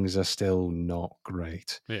things are still not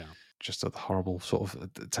great. Just a horrible sort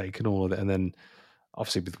of take on all of it. And then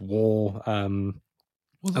obviously with war, and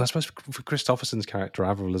I suppose for Christopherson's character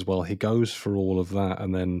Avril as well, he goes for all of that,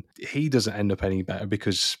 and then he doesn't end up any better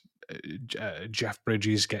because Jeff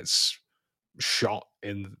Bridges gets shot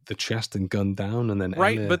in the chest and gunned down, and then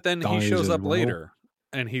Ella but then he shows up well. later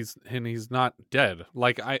and he's not dead.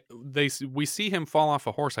 Like we see him fall off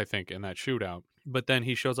a horse, I think, in that shootout, but then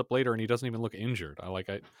he shows up later and he doesn't even look injured.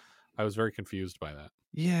 I was very confused by that.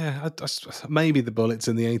 Yeah, maybe the bullets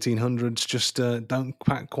in the 1800s just don't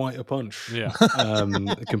pack quite a punch. Yeah,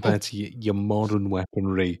 compared to your modern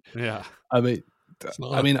weaponry. Yeah, I mean,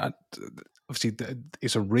 obviously,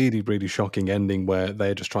 it's a really, really shocking ending where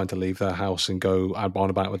they're just trying to leave their house and go on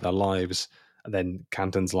about with their lives, and then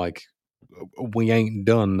Canton's like, "We ain't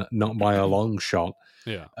done, not by a long shot."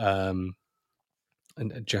 Yeah.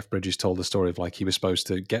 And Jeff Bridges told the story of like he was supposed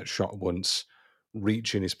to get shot once,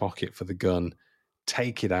 reach in his pocket for the gun,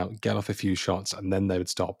 take it out, get off a few shots, and then they would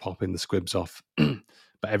start popping the squibs off.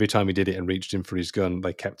 But every time he did it and reached in for his gun,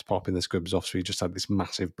 they kept popping the squibs off, so he just had this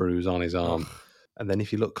massive bruise on his arm. And then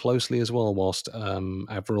if you look closely as well, whilst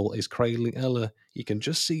Avril is cradling Ella, you can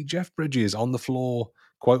just see Jeff Bridges on the floor,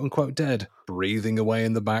 quote unquote dead, breathing away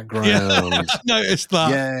in the background. Yeah, I noticed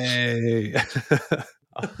that. Yay!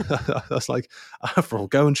 I was like, Avril,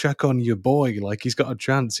 go and check on your boy. Like, he's got a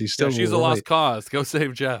chance. He's still she's a lost cause. Go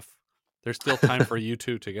save Jeff. There's still time for you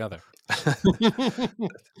two together.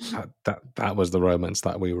 that was the romance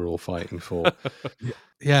that we were all fighting for.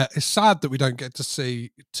 Yeah, it's sad that we don't get to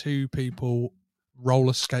see two people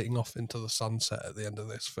roller skating off into the sunset at the end of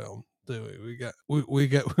this film, do we? We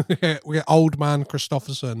get old man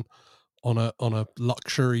Christopherson on a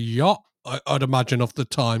luxury yacht, I'd imagine, of the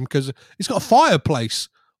time, because he's got a fireplace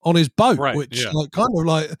on his boat, which like kind of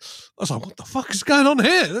like, I was like, what the fuck is going on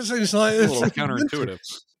here? This seems like it's a little counterintuitive.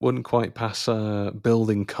 Wouldn't quite pass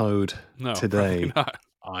building code today. Not.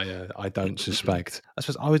 I don't suspect. I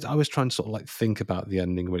suppose I was trying to sort of like think about the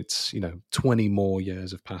ending where it's 20 more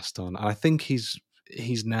years have passed on, and I think he's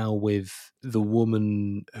now with the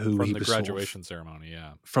woman who from he the was graduation ceremony,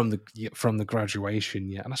 from the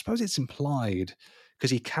graduation, and I suppose it's implied because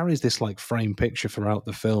he carries this like frame picture throughout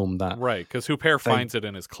the film that because Huppert finds it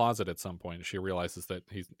in his closet at some point, and she realizes that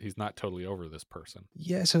he's not totally over this person.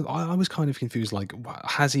 Yeah, so I was kind of confused. Like,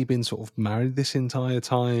 has he been sort of married this entire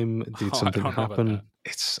time? Did something happen?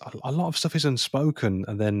 It's a lot of stuff is unspoken,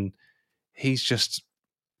 and then he's just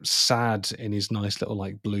sad in his nice little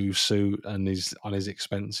like blue suit and he's on his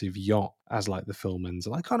expensive yacht as like the film ends.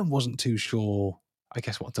 And I kind of wasn't too sure, I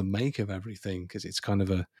guess, what to make of everything, because it's kind of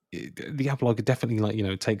the epilogue definitely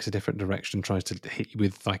like takes a different direction, tries to hit you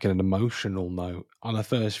with like an emotional note. On a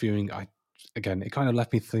first viewing, it kind of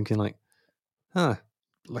left me thinking like,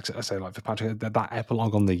 like I say, like for Patrick, that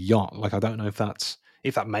epilogue on the yacht, like I don't know if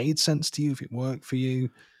that made sense to you, if it worked for you.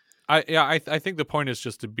 I think the point is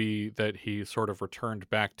just to be that he sort of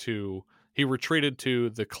he retreated to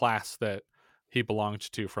the class that he belonged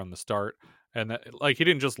to from the start, and that like he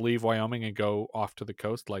didn't just leave Wyoming and go off to the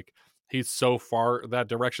coast. Like he's so far that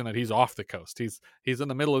direction that he's off the coast. He's in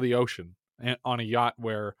the middle of the ocean on a yacht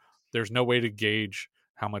where there's no way to gauge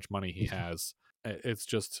how much money he has. It's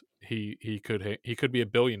just he could be a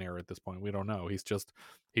billionaire at this point. We don't know.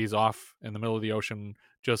 He's off in the middle of the ocean,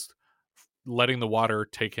 just letting the water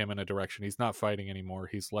take him in a direction. He's not fighting anymore.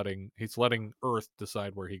 He's letting Earth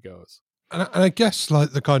decide where he goes. And I guess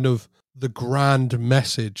like the kind of the grand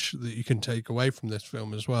message that you can take away from this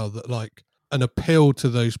film as well, that like an appeal to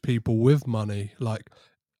those people with money, like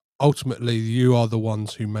ultimately you are the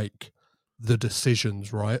ones who make the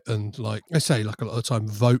decisions, right? And like I say, like a lot of the time,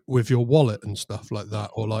 vote with your wallet and stuff like that,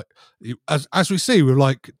 or like as we see with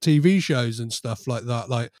like TV shows and stuff like that.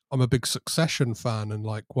 Like I'm a big Succession fan, and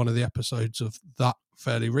like one of the episodes of that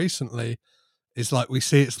fairly recently is like we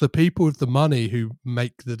see it's the people with the money who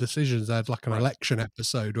make the decisions. They had like an election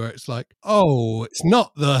episode where it's like, oh, it's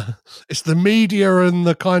the media and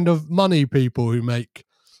the kind of money people who make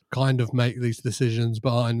these decisions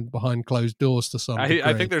behind closed doors to some degree.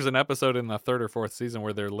 I think there's an episode in the third or fourth season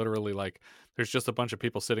where they're literally like, there's just a bunch of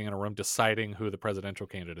people sitting in a room deciding who the presidential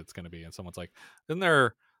candidate's going to be, and someone's like, isn't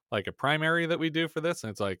there like a primary that we do for this,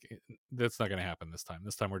 and it's like that's not going to happen this time.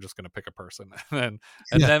 This time we're just going to pick a person, and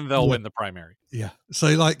then they'll win the primary. Yeah. So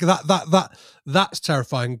like that's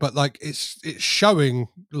terrifying, but like it's showing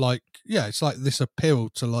like, yeah, it's like this appeal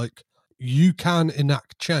to like you can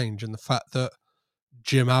enact change, and the fact that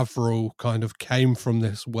Jim Averill kind of came from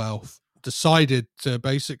this wealth, decided to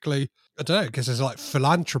basically, I don't know, because it's like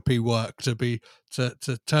philanthropy work to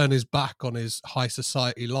turn his back on his high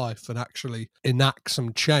society life and actually enact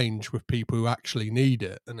some change with people who actually need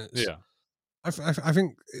it. And it's, I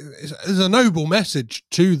think it's a noble message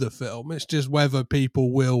to the film. It's just whether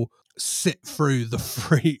people will sit through the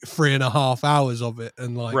 3.5 hours of it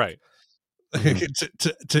and like, Right.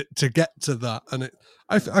 to get to that. And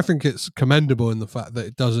I think it's commendable in the fact that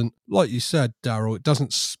it doesn't, like you said, Daryl, it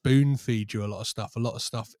doesn't spoon feed you a lot of stuff. A lot of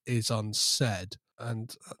stuff is unsaid,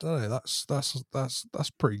 and I don't know,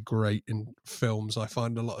 that's pretty great in films, I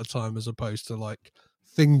find, a lot of time, as opposed to like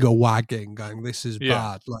finger wagging going, this is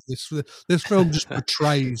bad. Like this film just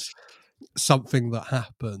portrays something that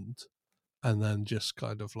happened and then just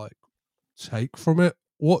kind of like take from it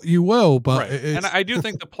what you will, but right. And I do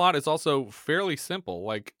think the plot is also fairly simple.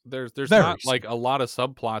 Like there's not like a lot of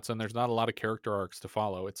subplots, and there's not a lot of character arcs to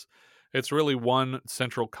follow. It's really one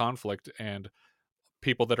central conflict and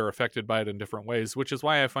people that are affected by it in different ways, which is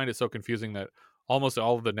why I find it so confusing that almost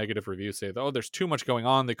all of the negative reviews say, oh, there's too much going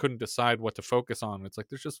on, they couldn't decide what to focus on. It's like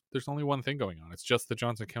there's only one thing going on. It's just the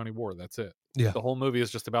Johnson County War. That's it. Yeah. The whole movie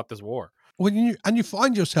is just about this war. Well, you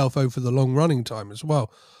find yourself over the long running time as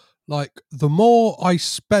well. Like the more I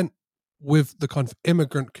spent with the kind of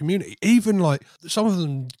immigrant community, even like some of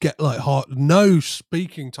them get like no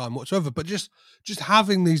speaking time whatsoever, but just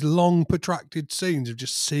having these long protracted scenes of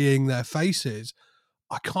just seeing their faces,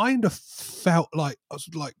 I kind of felt like I was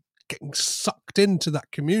like getting sucked into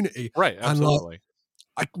that community. Right, absolutely.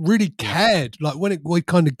 And like, I really cared. Like when we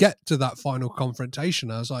kind of get to that final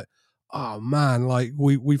confrontation, I was like, oh man, like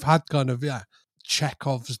we've had kind of,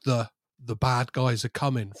 Chekhov's the bad guys are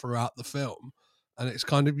coming throughout the film, and it's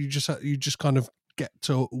kind of you just kind of get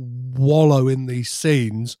to wallow in these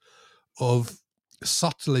scenes of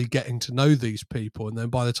subtly getting to know these people, and then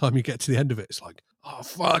by the time you get to the end of it, it's like, oh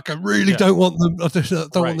fuck, I really don't want them. I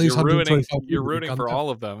don't want these 125. You're rooting for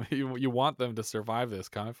all of them. You want them to survive this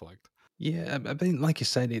conflict. Yeah, I mean, like you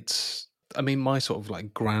said, I mean, my sort of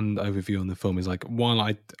like grand overview on the film is like, while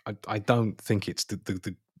I don't think it's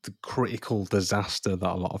the critical disaster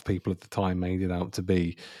that a lot of people at the time made it out to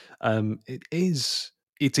be, it's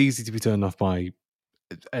easy to be turned off by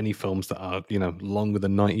any films that are, longer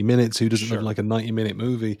than 90 minutes. Who doesn't love like a 90-minute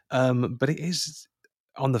movie? But it is,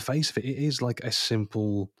 on the face of it, it is like a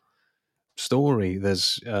simple story.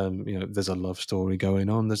 There's there's a love story going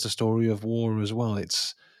on. There's a story of war as well.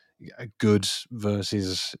 It's a good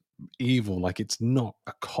versus evil. Like, it's not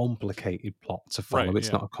a complicated plot to follow. Right,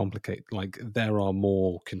 it's not a complicated, like, there are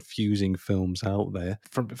more confusing films out there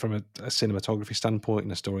from a cinematography standpoint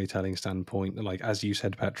and a storytelling standpoint. Like, as you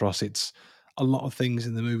said, Petros, it's a lot of things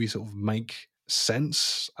in the movie sort of make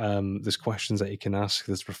sense. There's questions that you can ask.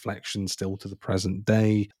 There's reflection still to the present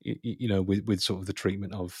day, with sort of the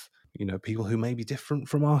treatment of, people who may be different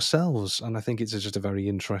from ourselves. And I think it's just a very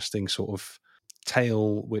interesting sort of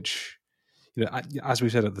tale, which, as we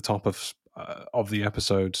said at the top of the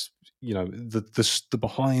episode, the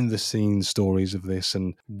behind the scenes stories of this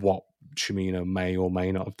and what Cimino may or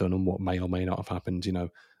may not have done and what may or may not have happened,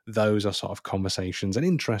 those are sort of conversations and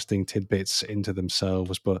interesting tidbits into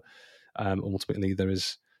themselves. But ultimately, there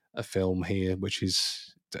is a film here which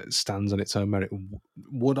stands on its own merit.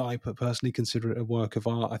 Would I personally consider it a work of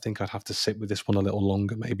art? I think I'd have to sit with this one a little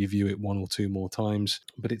longer, maybe view it one or two more times.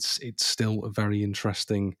 But it's still a very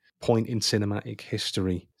interesting point in cinematic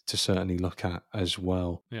history to certainly look at as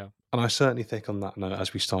well. Yeah. And I certainly think on that note,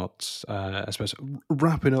 as we start, I suppose,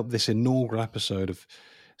 wrapping up this inaugural episode of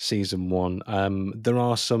season 1, there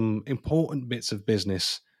are some important bits of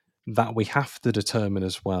business that we have to determine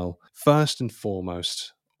as well. First and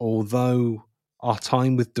foremost, although our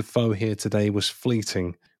time with Defoe here today was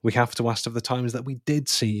fleeting, we have to ask, of the times that we did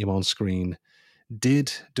see him on screen,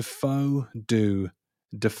 did Defoe do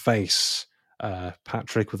Deface?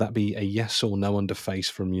 Patrick, would that be a yes or no on Deface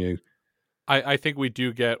from you? I think we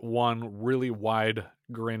do get one really wide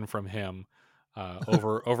grin from him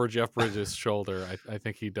over Jeff Bridges' shoulder. I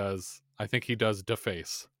think he does. I think he does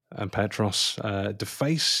Deface. And Petros,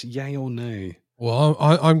 Deface, yay or nay? Well,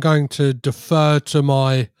 I'm going to defer to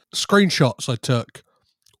my screenshots I took.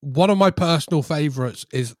 One of my personal favourites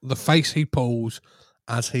is the face he pulls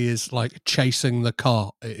as he is like chasing the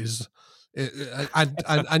car. It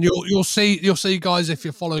And you'll see guys, if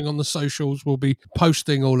you're following on the socials, we'll be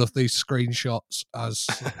posting all of these screenshots as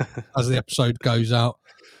the episode goes out.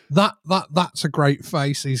 That's a great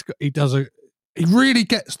face. He really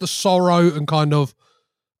gets the sorrow and kind of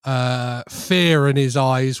fear in his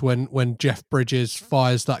eyes when Jeff Bridges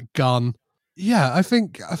fires that gun. Yeah, I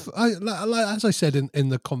think as I said in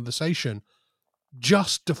the conversation,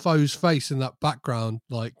 just Defoe's face in that background,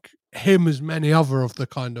 like him as many other of the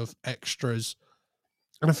kind of extras.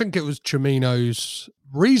 And I think it was Cimino's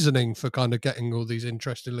reasoning for kind of getting all these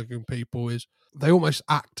interesting looking people is they almost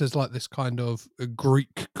act as like this kind of a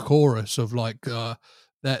Greek chorus of like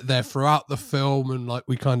they're throughout the film, and like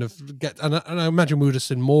we kind of get, and I imagine we would have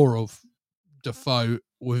seen more of Defoe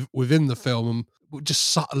within the film, and we'll just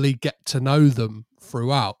subtly get to know them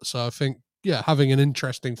throughout. So I think, yeah, having an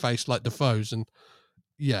interesting face like Defoe's, and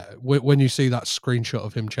yeah, when you see that screenshot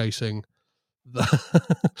of him chasing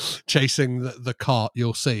the cart,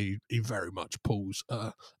 you'll see he very much pulls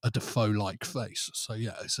a Defoe-like face. So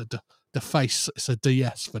yeah, it's a DeFace. It's a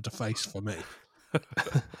DS for DeFace for me.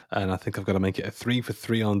 And I think I've got to make it a 3 for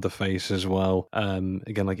 3 on DeFace as well.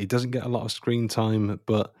 Again, like he doesn't get a lot of screen time,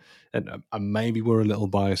 but and maybe we're a little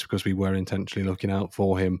biased because we were intentionally looking out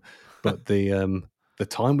for him. But the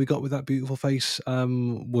time we got with that beautiful face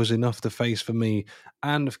was enough DeFace for me.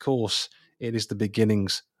 And of course, it is the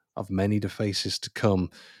beginnings of many DeFaces to come.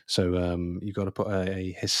 So you've got to put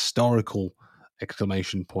a historical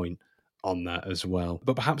exclamation point on that as well.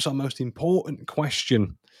 But perhaps our most important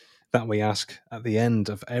question that we ask at the end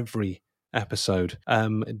of every episode,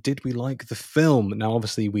 did we like the film? Now,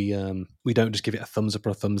 obviously, we don't just give it a thumbs up or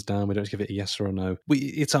a thumbs down. We don't just give it a yes or a no.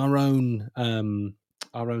 It's our own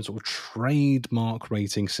sort of trademark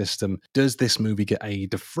rating system. Does this movie get a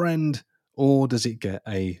DeFriend, or does it get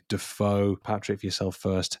a Defoe? Patrick, for yourself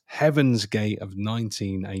first. Heaven's Gate of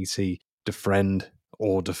 1980, DeFriend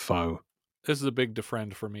or Defoe? This is a big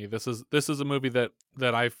DeFriend for me. This is a movie that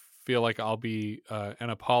I feel like I'll be an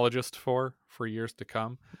apologist for years to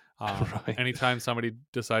come. Right. Anytime somebody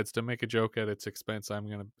decides to make a joke at its expense, I'm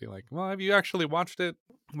going to be like, well, have you actually watched it?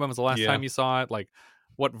 When was the last time you saw it? Like,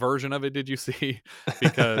 what version of it did you see?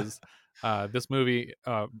 Because this movie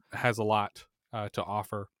has a lot to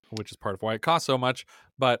offer, which is part of why it costs so much.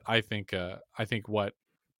 But I think what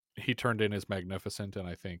he turned in is magnificent, and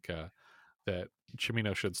I think that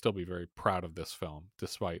Cimino should still be very proud of this film,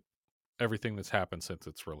 despite everything that's happened since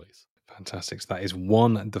its release. Fantastic. So that is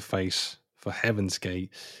one DeFace for Heaven's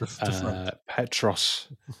Gate. Petros.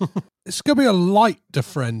 It's going to be a light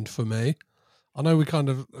DeFriend for me. I know we kind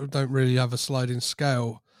of don't really have a sliding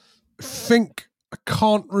scale. I think I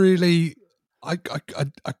can't really... I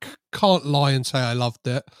can't lie and say I loved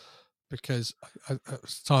it, because I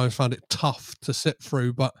at times found it tough to sit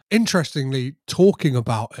through. But interestingly, talking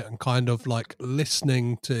about it and kind of like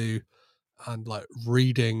listening to and like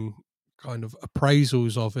reading kind of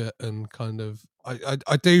appraisals of it, and kind of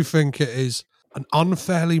I do think it is an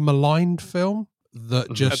unfairly maligned film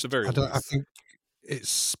that just I think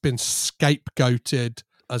it's been scapegoated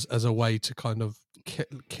as a way to kind of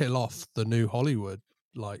kill off the new Hollywood.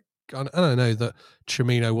 Like, I don't know that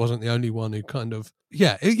Cimino wasn't the only one who kind of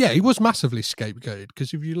he was massively scapegoated,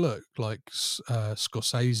 because if you look, like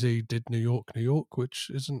Scorsese did New York,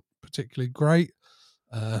 which isn't particularly great.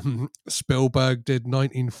 Spielberg did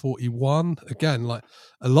 1941. Again, like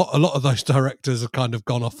a lot of those directors have kind of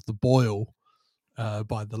gone off the boil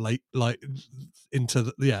by the late, like into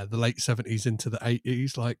the late 70s into the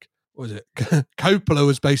 80s. Like, what was it? Coppola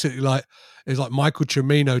was basically like, it's like Michael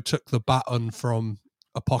Cimino took the baton from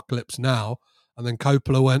Apocalypse Now, and then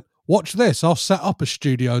Coppola went, watch this, I'll set up a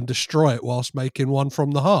studio and destroy it whilst making One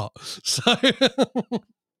from the Heart. So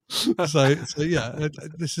yeah,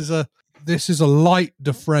 this is a light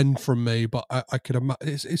DeFriend from me, but I could imagine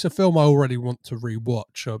it's a film I already want to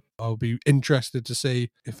rewatch. I'll be interested to see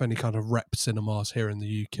if any kind of rep cinemas here in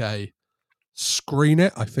the UK screen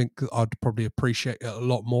it. I think I'd probably appreciate it a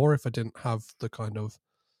lot more if I didn't have the kind of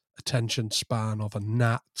attention span of a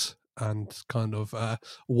gnat and kind of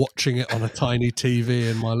watching it on a tiny TV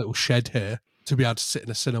in my little shed here, to be able to sit in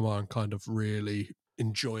a cinema and kind of really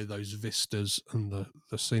enjoy those vistas and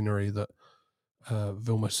the scenery that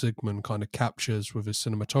Vilmos Zsigmond kind of captures with his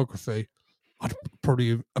cinematography. I'd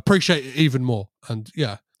probably appreciate it even more. And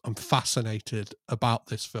yeah, I'm fascinated about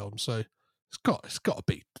this film. So it's got to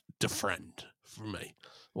be DeFriend for me.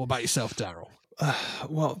 What about yourself, Daryl?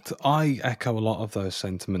 Well, I echo a lot of those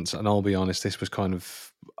sentiments, and I'll be honest, this was kind of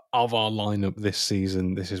our lineup this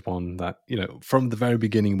season. This is one that, from the very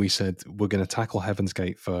beginning we said we're going to tackle Heaven's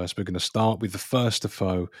Gate first. We're going to start with the first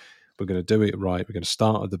Defoe. We're going to do it right. We're going to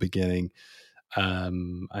start at the beginning.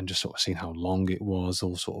 and just sort of seeing how long it was,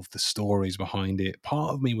 all sort of the stories behind it.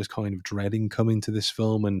 Part of me was kind of dreading coming to this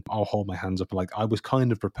film, and I'll hold my hands up. Like, I was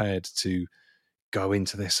kind of prepared to go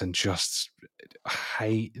into this and just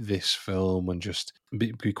hate this film and just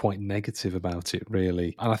be quite negative about it,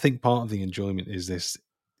 really. And I think part of the enjoyment is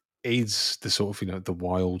the sort of, you know, the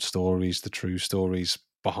wild stories, the true stories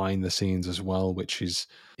behind the scenes as well, which is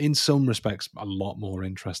in some respects a lot more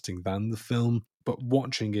interesting than the film. But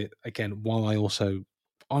watching it again, while I also,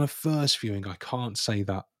 on a first viewing, I can't say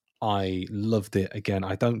that I loved it. Again,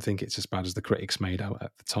 I don't think it's as bad as the critics made out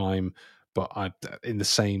at the time, but in the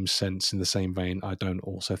same sense, in the same vein, I don't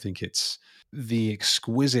also think it's the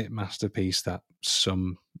exquisite masterpiece that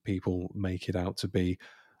some people make it out to be.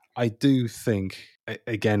 I do think,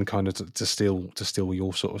 again, kind of to steal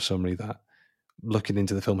your sort of summary, that looking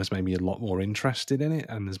into the film has made me a lot more interested in it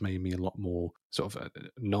and has made me a lot more sort of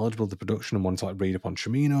knowledgeable of the production and want to like read up on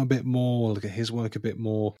Cimino a bit more, look at his work a bit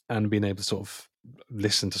more, and being able to sort of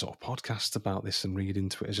listen to sort of podcasts about this and read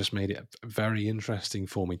into it has just made it very interesting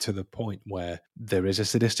for me, to the point where there is a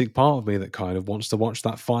sadistic part of me that kind of wants to watch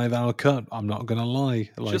that 5-hour cut. I'm not going to lie.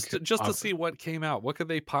 Like, just to see what came out. What could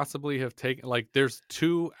they possibly have taken? Like, there's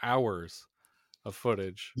 2 hours of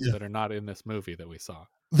footage that are not in this movie that we saw.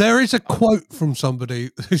 There is a quote from somebody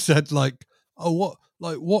who said, like, "Oh,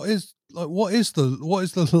 what is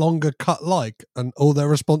the longer cut like?" And all their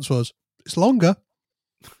response was, "It's longer."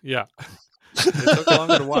 Yeah. It took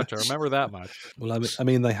longer to watch. I remember that much. Well, I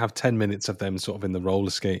mean, they have 10 minutes of them sort of in the roller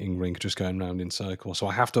skating rink, just going round in circles. So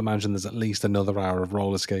I have to imagine there's at least another hour of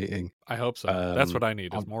roller skating. I hope so. That's what I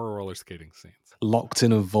need, is more roller skating scenes. Locked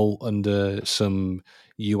in a vault under some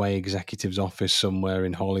UA executive's office somewhere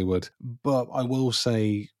in Hollywood. But I will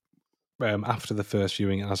say, after the first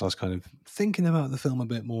viewing, as I was kind of thinking about the film a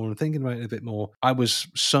bit more and thinking about it a bit more, I was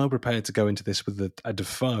so prepared to go into this with a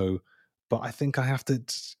Defoe. But I think I have to,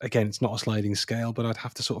 again, it's not a sliding scale, but I'd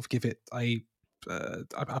have to sort of give it a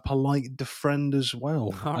polite defriend as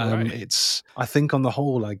well. Right. It's, I think on the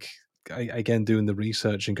whole, like, again, doing the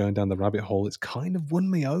research and going down the rabbit hole, it's kind of won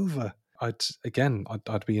me over. I'd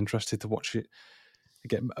be interested to watch it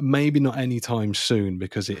again, maybe not anytime soon,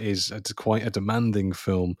 because it's quite a demanding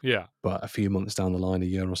film. Yeah. But a few months down the line, a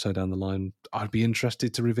year or so down the line, I'd be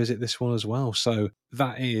interested to revisit this one as well. So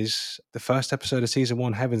that is the first episode of season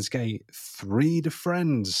 1, Heaven's Gate. 3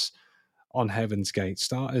 friends on Heaven's Gate.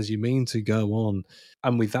 Start as you mean to go on.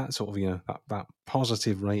 And with that sort of, you know, that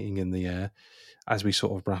positive rating in the air, as we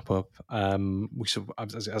sort of wrap up, we sort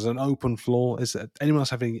of, as an open floor, is there anyone else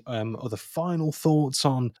have any other final thoughts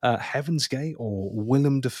on Heaven's Gate or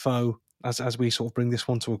Willem Dafoe as we sort of bring this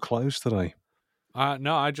one to a close today?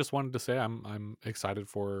 No, I just wanted to say I'm excited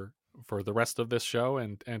for the rest of this show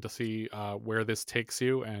and to see where this takes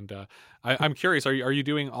you. And I'm curious, are you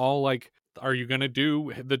doing all, like, are you going to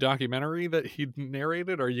do the documentary that he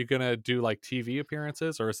narrated? Are you going to do like TV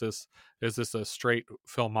appearances, or is this a straight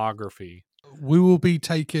filmography? We will be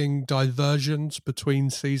taking diversions between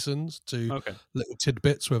seasons to little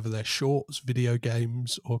tidbits, whether they're shorts, video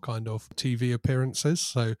games, or kind of TV appearances.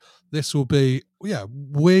 So this will be,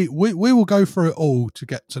 we will go through it all to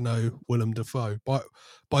get to know Willem Dafoe. But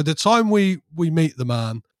by the time we meet the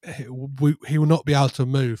man, he will not be able to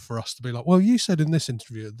move for us to be like, well, you said in this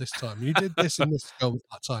interview at this time, you did this in this film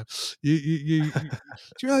at that time.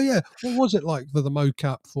 What was it like for the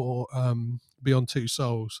mocap for Beyond Two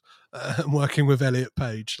Souls and working with Elliot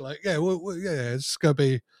Page? Like, it's going to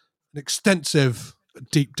be an extensive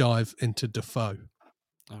deep dive into Defoe.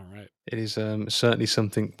 All right. It is certainly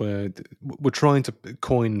something where we're trying to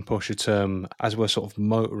coin and push a term as we're sort of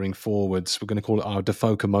motoring forwards. We're going to call it our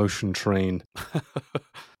Defoe motion train.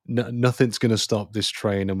 Nothing's going to stop this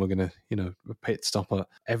train, and we're going to, pit stop at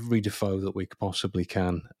every Defoe that we possibly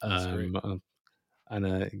can, and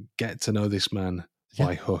get to know this man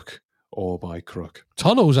by hook or by crook.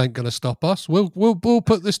 Tunnels ain't going to stop us. We'll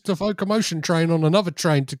put this Defoe motion train on another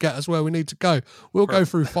train to get us where we need to go. We'll go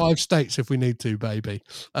through 5 states if we need to, baby.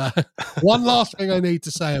 One last thing I need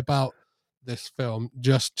to say about this film,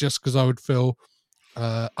 just because I would feel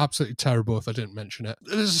absolutely terrible if I didn't mention it.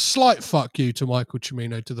 There's a slight fuck you to Michael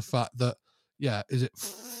Cimino to the fact that,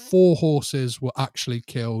 4 horses were actually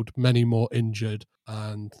killed, many more injured,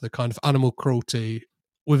 and the kind of animal cruelty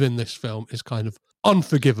within this film is kind of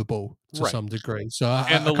unforgivable to some degree. So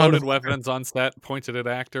the loaded weapons on set pointed at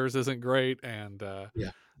actors isn't great, and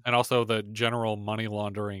also the general money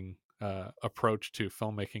laundering approach to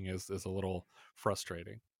filmmaking is a little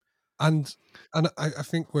frustrating. And I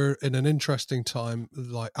think we're in an interesting time.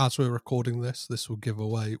 Like, as we're recording this will give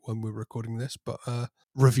away when we're recording this, but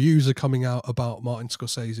reviews are coming out about Martin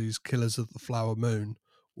Scorsese's Killers of the Flower Moon,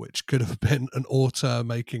 which could have been an auteur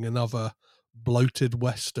making another bloated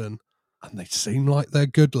Western. And they seem like they're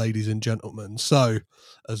good, ladies and gentlemen. So,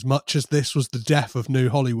 as much as this was the death of New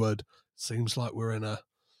Hollywood, seems like we're in a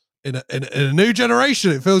new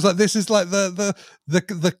generation. It feels like this is like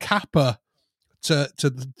the capper to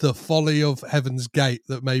the folly of Heaven's Gate,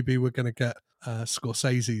 that maybe we're going to get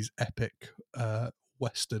Scorsese's epic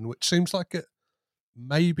Western, which seems like it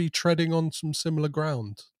may be treading on some similar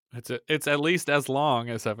ground. It's at least as long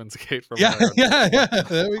as Heaven's Gate from Yeah.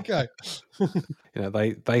 There we go.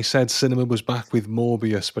 They said cinema was back with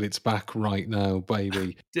Morbius, but it's back right now,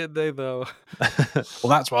 baby. Did they though? Well,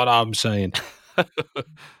 that's what I'm saying.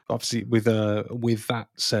 Obviously, with that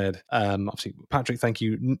said, obviously, Patrick, thank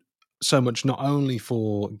you so much, not only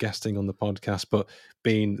for guesting on the podcast, but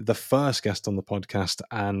being the first guest on the podcast,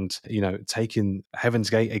 and taking Heaven's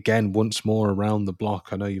Gate again once more around the block.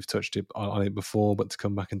 I know you've touched on it before, but to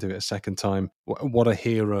come back and do it a second time, what a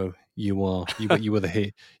hero you are! You are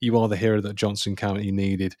the hero that Johnson County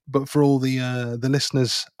needed. But for all the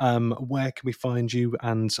listeners, where can we find you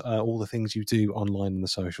and all the things you do online and the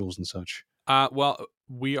socials and such? Well,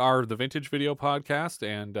 we are the Vintage Video Podcast,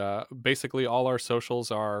 and basically all our socials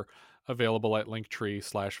are available at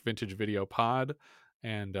Linktree/Vintage Video Pod.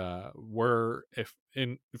 And for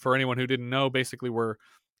anyone who didn't know, basically we're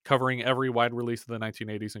covering every wide release of the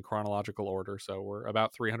 1980s in chronological order. So we're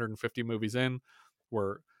about 350 movies in.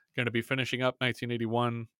 We're going to be finishing up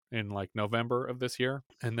 1981 in like November of this year,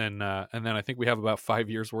 and then I think we have about 5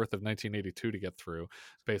 years worth of 1982 to get through,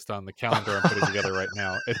 based on the calendar I'm putting together right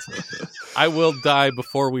now. I will die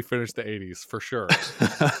before we finish the 80s for sure,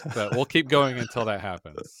 but we'll keep going until that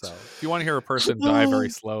happens. So if you want to hear a person die very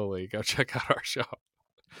slowly, go check out our show.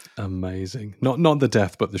 Amazing. Not the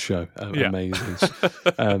death, but the show. Yeah. Amazing.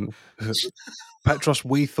 Petros,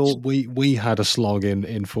 we thought we had a slog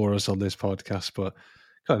in for us on this podcast, but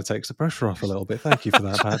kind of takes the pressure off a little bit. Thank you for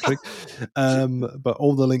that, Patrick. But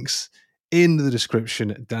all the links in the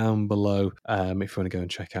description down below, if you want to go and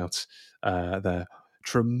check out their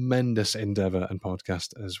tremendous endeavor and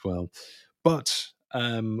podcast as well. But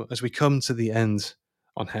as we come to the end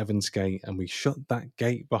on Heaven's Gate, and we shut that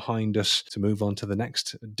gate behind us to move on to the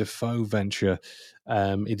next Defoe venture,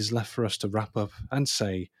 it is left for us to wrap up and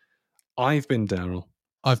say, I've been Daryl.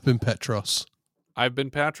 I've been Petros. I've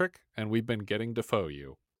been Patrick, and we've been getting Defoe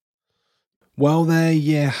you. Well, there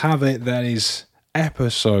you have it. That is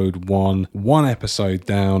episode 1. 1 episode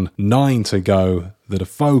down, 9 to go. The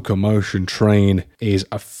Defoe commotion train is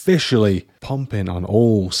officially pumping on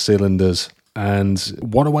all cylinders. And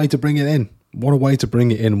what a way to bring it in. What a way to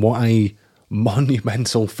bring it in. What a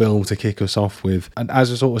monumental film to kick us off with. And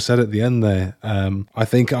as I sort of said at the end there, I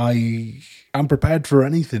think I'm prepared for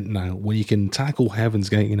anything now. When you can tackle Heaven's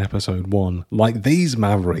Gate in episode 1, like these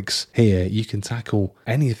Mavericks here, you can tackle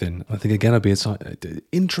anything. I think again I'd be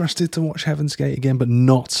interested to watch Heaven's Gate again, but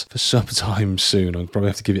not for some time soon. I'll probably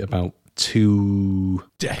have to give it about 2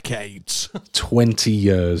 decades, 20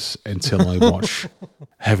 years until I watch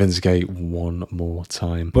Heaven's Gate one more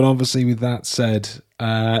time. But obviously, with that said,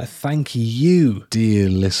 thank you, dear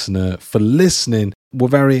listener, for listening. We're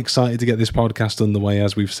very excited to get this podcast underway,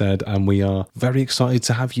 as we've said, and we are very excited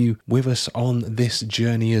to have you with us on this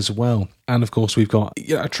journey as well. And of course, we've got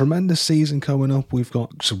a tremendous season coming up. We've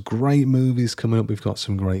got some great movies coming up. We've got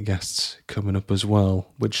some great guests coming up as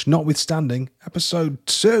well, which notwithstanding, episode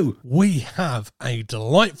 2. We have a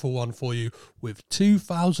delightful one for you with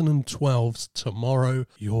 2012's Tomorrow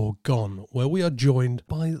You're Gone, where we are joined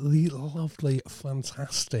by the lovely,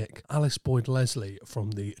 fantastic Alice Boyd Leslie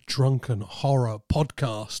from the Drunken Horror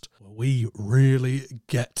podcast, where we really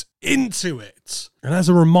get into it. And as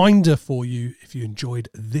a reminder for you, if you enjoyed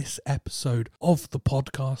this episode of the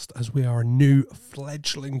podcast, as we are a new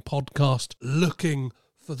fledgling podcast looking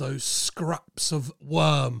for those scraps of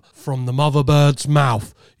worm from the mother bird's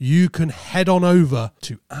mouth, you can head on over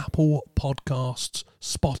to Apple Podcasts,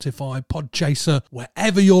 Spotify, Podchaser,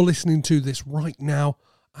 wherever you're listening to this right now,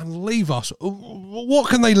 and leave us. What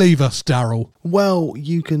can they leave us, Daryl? Well,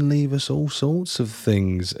 you can leave us all sorts of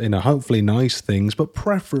things, hopefully nice things, but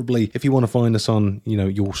preferably if you want to find us on,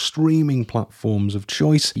 your streaming platforms of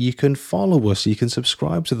choice, you can follow us, you can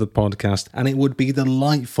subscribe to the podcast, and it would be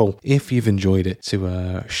delightful if you've enjoyed it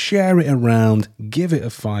to share it around, give it a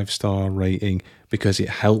 5-star rating, because it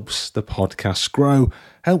helps the podcast grow,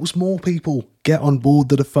 helps more people get on board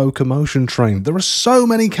the Defoe commotion train. There are so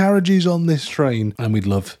many carriages on this train, and we'd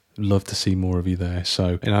love love to see more of you there.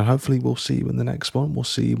 So, hopefully we'll see you in the next one. We'll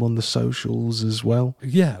see you on the socials as well.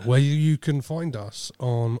 Yeah, where you can find us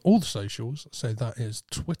on all the socials. So that is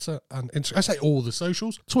Twitter and Instagram. I say all the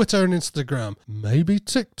socials, Twitter and Instagram, maybe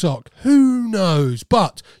TikTok, who knows?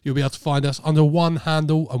 But you'll be able to find us under one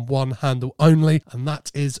handle and one handle only, and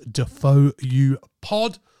that is Defoe You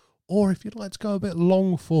Pod. Or if you'd like to go a bit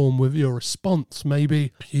long form with your response,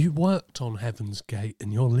 maybe you worked on Heaven's Gate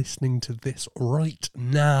and you're listening to this right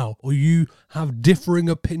now, or you have differing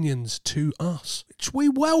opinions to us, which we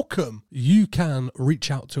welcome. You can reach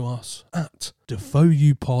out to us at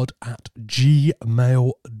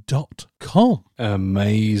defoeyoupod@gmail.com.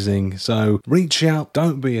 Amazing. So reach out,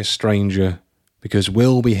 don't be a stranger, because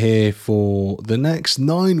we'll be here for the next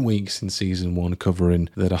 9 weeks in season 1, covering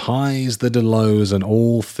the highs, the lows, and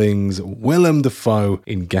all things Willem Dafoe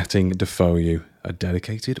in Getting Defoe You, a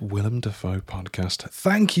dedicated Willem Dafoe podcast.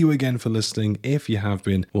 Thank you again for listening. If you have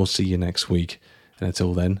been, we'll see you next week. And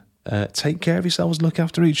until then, take care of yourselves, look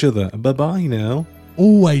after each other. Bye-bye now.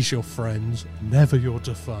 Always your friends, never your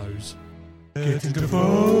Defoes. Getting to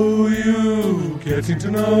know you, getting to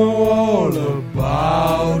know all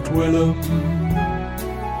about Willem.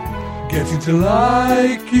 Getting to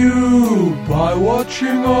like you by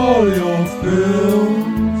watching all your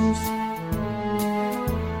films.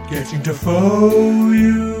 Getting to know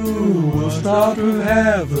you, we'll start with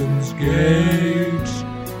Heaven's Gate.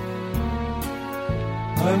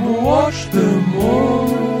 And we'll watch them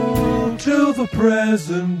all till the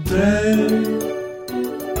present day.